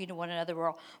talking to one another.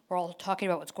 We're all talking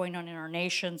about what's going on in our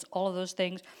nations, all of those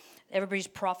things. Everybody's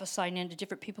prophesying into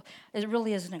different people. It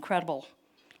really is an incredible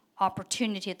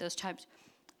opportunity at those times.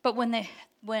 But when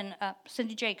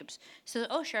Cindy Jacobs says,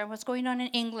 "Oh, Sharon, what's going on in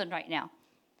England right now?"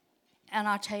 And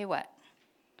I'll tell you what,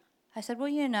 I said, well,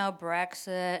 you know,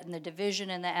 Brexit and the division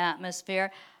in the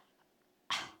atmosphere.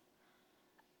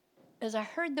 As I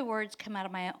heard the words come out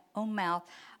of my own mouth,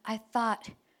 I thought,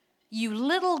 you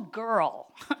little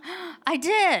girl. I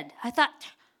did. I thought,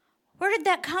 where did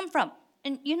that come from?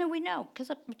 And, you know, we know,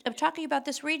 because I'm talking about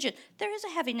this region. There is a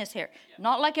heaviness here. Yeah.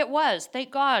 Not like it was.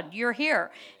 Thank God you're here.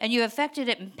 And you affected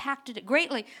it, impacted it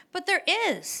greatly. But there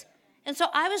is. And so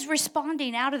I was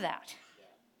responding out of that.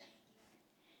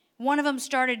 One of them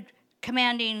started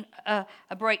commanding a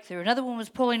breakthrough. Another one was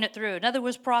pulling it through. Another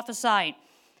was prophesying.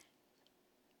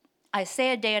 I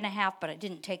say a day and a half, but it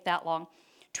didn't take that long.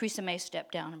 Theresa May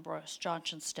stepped down and Boris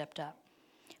Johnson stepped up.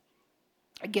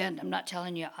 Again, I'm not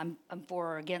telling you I'm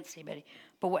for or against anybody,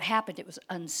 but what happened, it was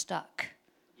unstuck.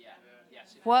 Yeah.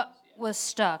 Yes, what was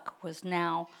stuck was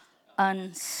now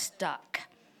unstuck.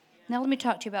 Now let me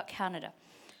talk to you about Canada.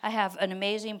 I have an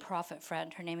amazing prophet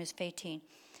friend. Her name is Fatine.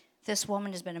 This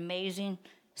woman has been amazing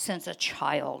since a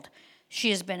child. She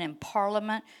has been in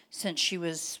Parliament since she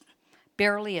was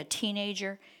barely a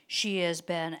teenager. She has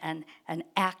been an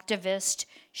activist.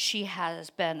 She has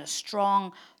been a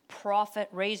strong prophet,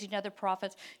 raising other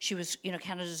prophets. She was, you know,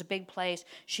 Canada's a big place.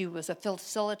 She was a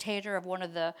facilitator of one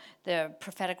of the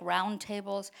prophetic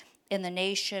roundtables in the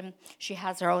nation. She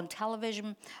has her own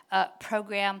television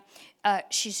program.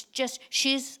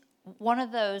 She's one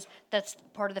of those that's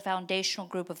part of the foundational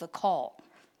group of the call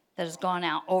that has gone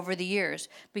out over the years,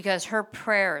 because her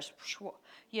prayers,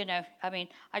 you know, I mean,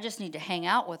 I just need to hang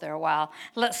out with her a while,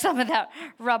 let some of that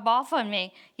rub off on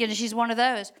me. You know, she's one of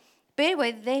those. But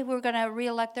anyway, they were going to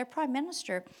reelect their prime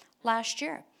minister last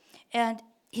year. And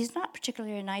he's not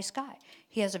particularly a nice guy.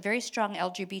 He has a very strong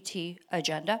LGBT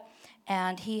agenda,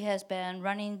 and he has been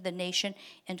running the nation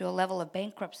into a level of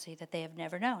bankruptcy that they have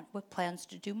never known, with plans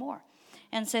to do more.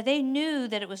 And so they knew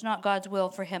that it was not God's will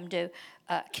for him to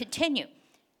continue.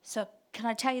 So can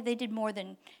I tell you, they did more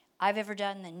than I've ever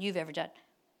done, than you've ever done.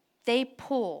 They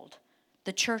pulled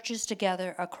the churches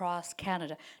together across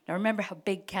Canada. Now remember how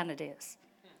big Canada is.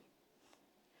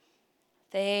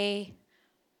 They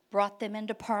brought them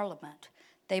into Parliament.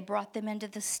 They brought them into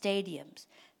the stadiums.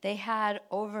 They had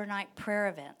overnight prayer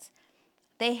events.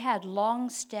 They had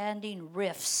long-standing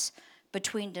rifts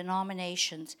between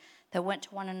denominations that went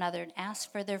to one another and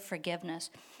asked for their forgiveness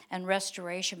and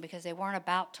restoration, because they weren't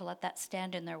about to let that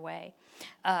stand in their way.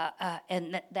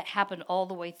 And that happened all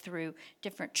the way through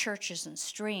different churches and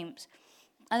streams.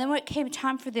 And then when it came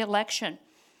time for the election,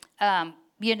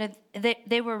 you know,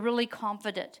 they were really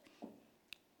confident.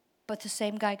 But the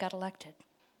same guy got elected.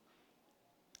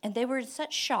 And they were in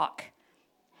such shock.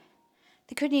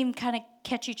 They couldn't even kind of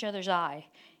catch each other's eye.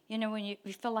 You know, when you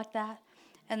feel like that?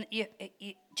 And you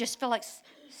just feel like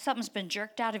something's been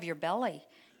jerked out of your belly.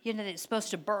 You know, that it's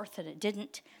supposed to birth and it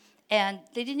didn't. And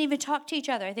they didn't even talk to each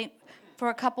other, I think, for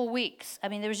a couple weeks. I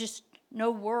mean, there was just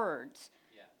no words.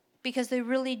 Yeah. Because they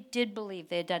really did believe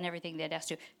they had done everything they'd asked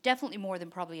to. Definitely more than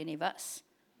probably any of us.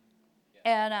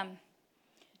 Yeah. And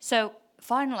so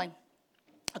finally,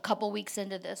 a couple weeks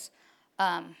into this,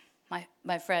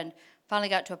 my friend finally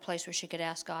got to a place where she could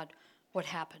ask God what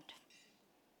happened.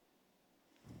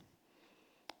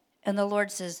 And the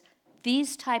Lord says,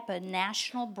 these type of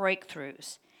national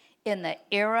breakthroughs in the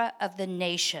era of the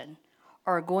nation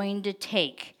are going to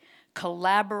take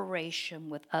collaboration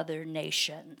with other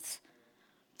nations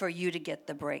for you to get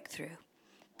the breakthrough.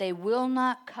 They will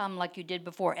not come like you did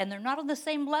before. And they're not on the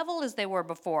same level as they were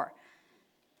before.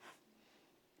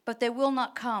 But they will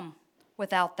not come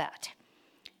without that.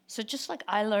 So just like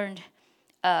I learned,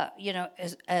 you know,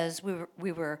 as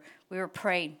we were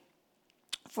praying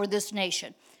for this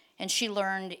nation, and she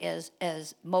learned as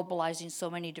mobilizing so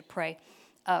many to pray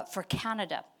for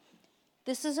Canada.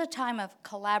 This is a time of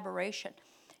collaboration.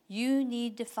 You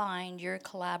need to find your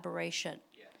collaboration.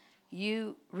 Yeah.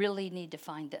 You really need to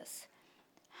find this.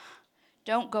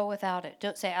 Don't go without it.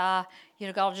 Don't say, you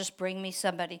know, God will just bring me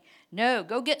somebody. No,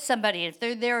 go get somebody. If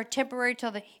they're there temporary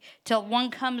till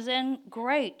one comes in,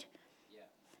 great. Yeah.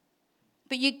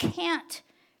 But you can't.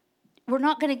 We're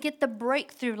not going to get the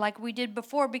breakthrough like we did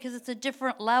before, because it's a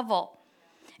different level.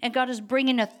 And God is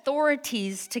bringing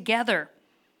authorities together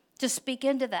to speak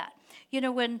into that. You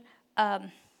know, when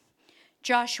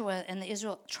Joshua and the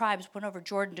Israel tribes went over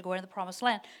Jordan to go into the promised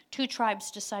land, 2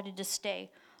 tribes decided to stay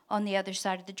on the other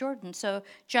side of the Jordan. So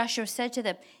Joshua said to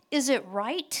them, is it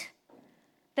right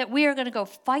that we are going to go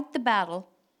fight the battle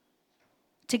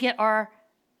to get our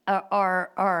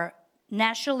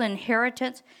national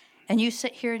inheritance, and you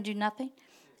sit here and do nothing?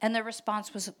 And their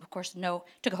response was, of course, no.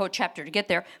 It took a whole chapter to get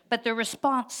there. But their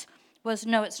response was,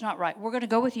 no, it's not right. We're going to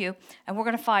go with you, and we're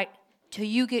going to fight till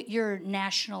you get your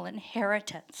national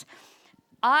inheritance.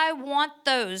 I want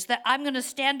those that I'm going to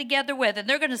stand together with, and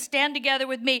they're going to stand together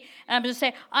with me. And I'm going to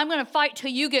say, I'm going to fight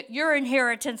till you get your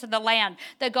inheritance in the land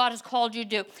that God has called you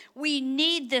to do. We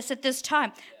need this at this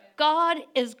time. God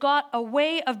has got a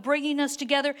way of bringing us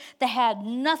together that had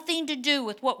nothing to do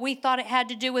with what we thought it had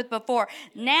to do with before.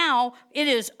 Now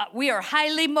we are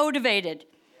highly motivated.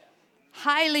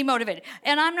 Highly motivated.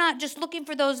 And I'm not just looking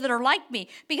for those that are like me,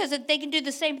 because if they can do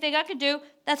the same thing I can do,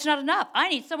 that's not enough. I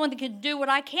need someone that can do what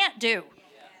I can't do.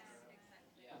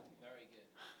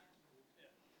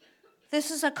 This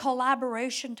is a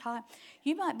collaboration time.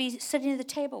 You might be sitting at the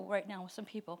table right now with some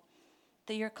people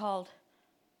that you're called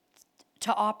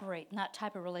to operate in that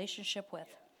type of relationship with.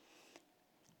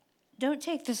 Don't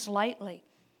take this lightly.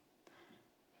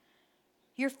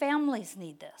 Your families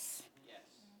need this.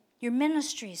 Your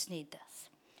ministries need this.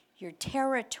 Your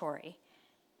territory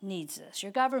needs this.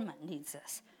 Your government needs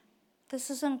this. This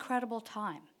is an incredible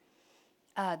time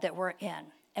that we're in,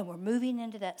 and we're moving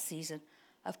into that season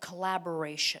of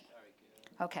collaboration.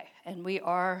 Okay, and we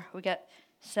got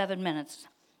 7 minutes.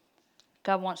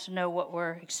 God wants to know what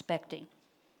we're expecting.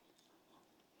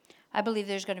 I believe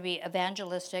there's going to be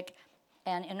evangelistic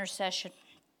and intercession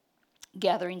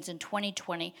gatherings in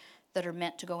 2020 that are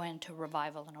meant to go into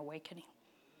revival and awakening.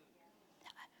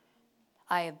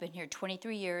 I have been here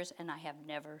 23 years, and I have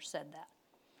never said that.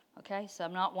 Okay, so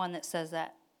I'm not one that says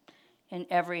that in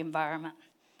every environment.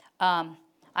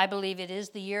 I believe it is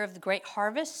the year of the great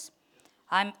harvest.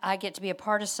 I get to be a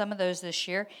part of some of those this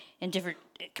year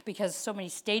because so many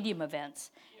stadium events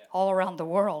all around the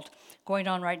world going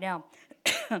on right now.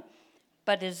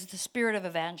 But is the spirit of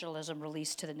evangelism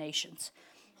released to the nations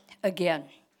again?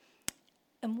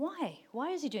 And why? Why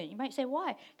is he doing it? You might say,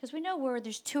 why? Because we know where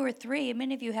there's 2 or 3, and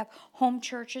many of you have home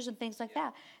churches and things like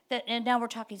that. And now we're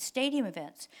talking stadium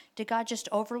events. Did God just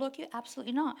overlook you?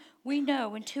 Absolutely not. We know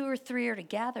when 2 or 3 are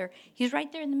together, he's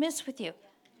right there in the midst with you.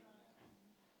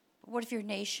 But what if your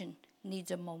nation needs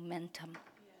a momentum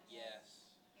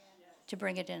to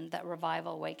bring it in, that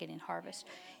revival, awakening, harvest?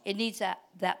 It needs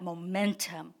that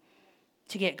momentum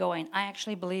to get going. I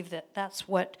actually believe that that's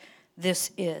what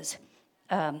this is.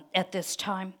 At this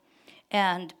time.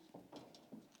 And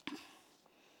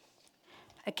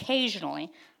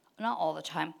occasionally, not all the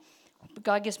time, but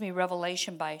God gives me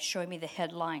revelation by showing me the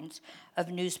headlines of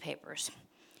newspapers.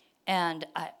 And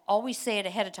I always say it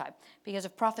ahead of time, because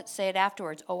if prophets say it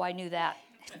afterwards, oh, I knew that,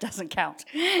 it doesn't count.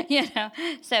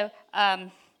 So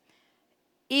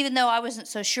even though I wasn't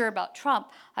so sure about Trump,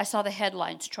 I saw the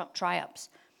headlines, Trump triumphs.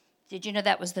 Did you know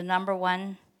that was the number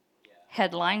 1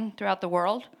 headline throughout the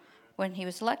world when he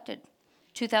was elected?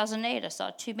 2008, I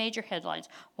saw 2 major headlines.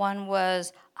 One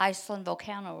was Iceland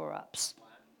volcano erupts.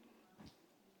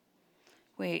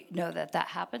 We know that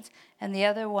happens. And the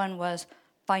other one was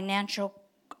financial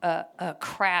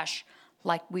crash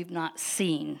like we've not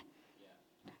seen.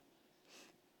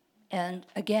 And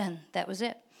again, that was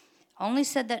it. I only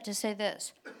said that to say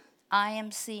this. I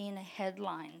am seeing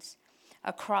headlines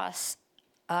across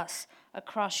us,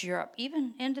 across Europe,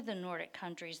 even into the Nordic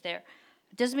countries there.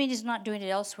 It doesn't mean he's not doing it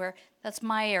elsewhere. That's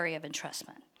my area of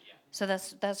entrustment. So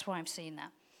that's why I'm seeing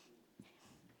that.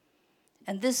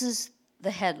 And this is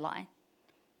the headline.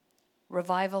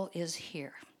 Revival is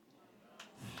here.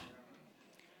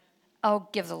 Oh,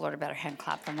 give the Lord a better hand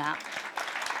clap than that.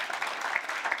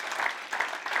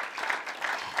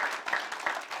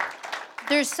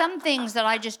 There's some things that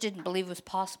I just didn't believe was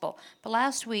possible. But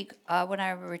last week, when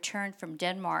I returned from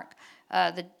Denmark,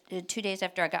 the 2 days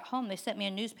after I got home, they sent me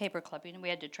a newspaper clipping, and we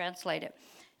had to translate it.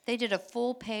 They did a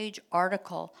full-page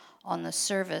article on the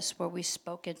service where we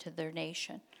spoke into their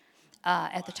nation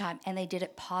at the time, and they did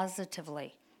it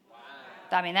positively. Wow.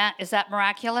 I mean, is that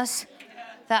miraculous?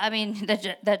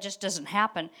 That just doesn't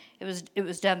happen. It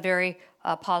was done very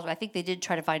positive. I think they did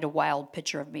try to find a wild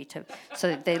picture of me so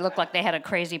that they looked like they had a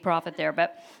crazy prophet there.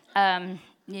 But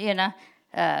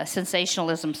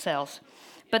sensationalism sells.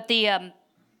 But the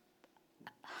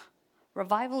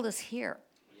revival is here.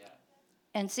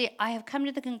 And see, I have come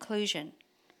to the conclusion,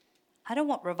 I don't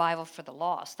want revival for the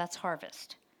lost. That's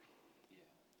harvest.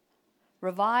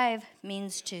 Revive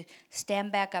means to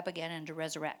stand back up again and to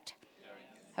resurrect.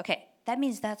 Okay, that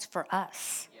means that's for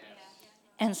us.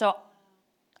 And so,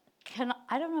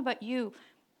 I don't know about you,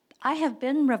 I have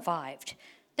been revived.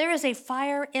 There is a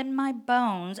fire in my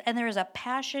bones, and there is a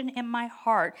passion in my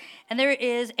heart, and there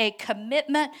is a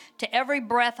commitment to every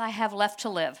breath I have left to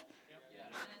live.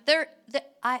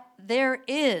 There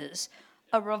is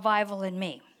a revival in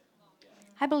me.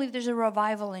 I believe there's a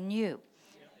revival in you.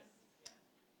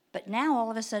 But now, all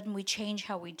of a sudden, we change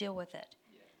how we deal with it.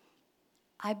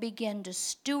 I begin to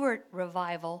steward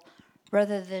revival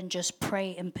rather than just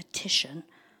pray and petition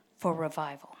for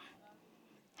revival.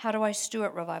 How do I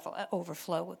steward revival?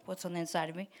 Overflow with what's on the inside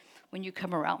of me. When you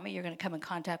come around me, you're going to come in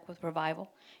contact with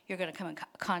revival. You're going to come in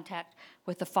contact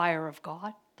with the fire of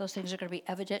God. Those things are going to be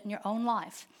evident in your own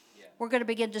life. Yeah. We're going to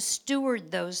begin to steward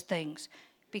those things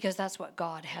because that's what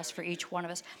God has for each one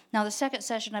of us. Now, the second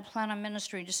session, I plan on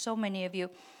ministering to so many of you.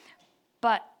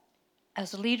 But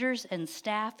as leaders and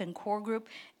staff and core group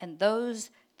and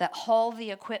those that haul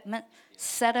the equipment,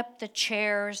 set up the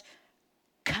chairs,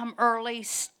 come early,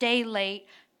 stay late,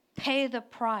 pay the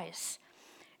price.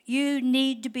 You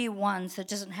need to be ones that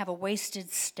doesn't have a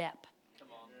wasted step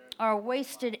or a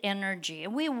wasted energy.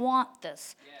 And we want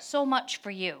this so much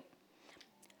for you.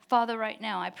 Father, right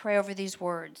now, I pray over these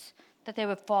words that they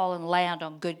would fall and land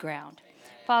on good ground.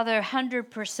 Father,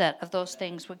 100% of those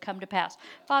things would come to pass.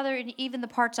 Father, and even the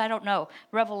parts I don't know,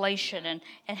 revelation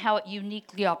and how it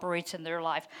uniquely operates in their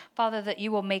life. Father, that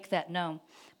you will make that known.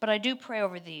 But I do pray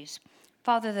over these.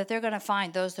 Father, that they're going to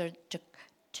find those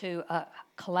to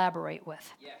collaborate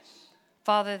with. Yes.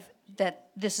 Father, that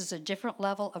this is a different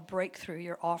level of breakthrough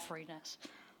you're offering us.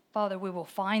 Father, we will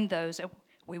find those.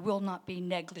 We will not be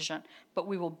negligent, but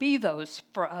we will be those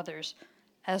for others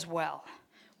as well.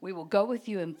 We will go with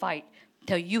you and fight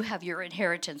till you have your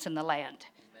inheritance in the land.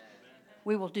 Amen.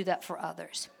 We will do that for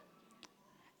others.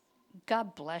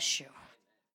 God bless you.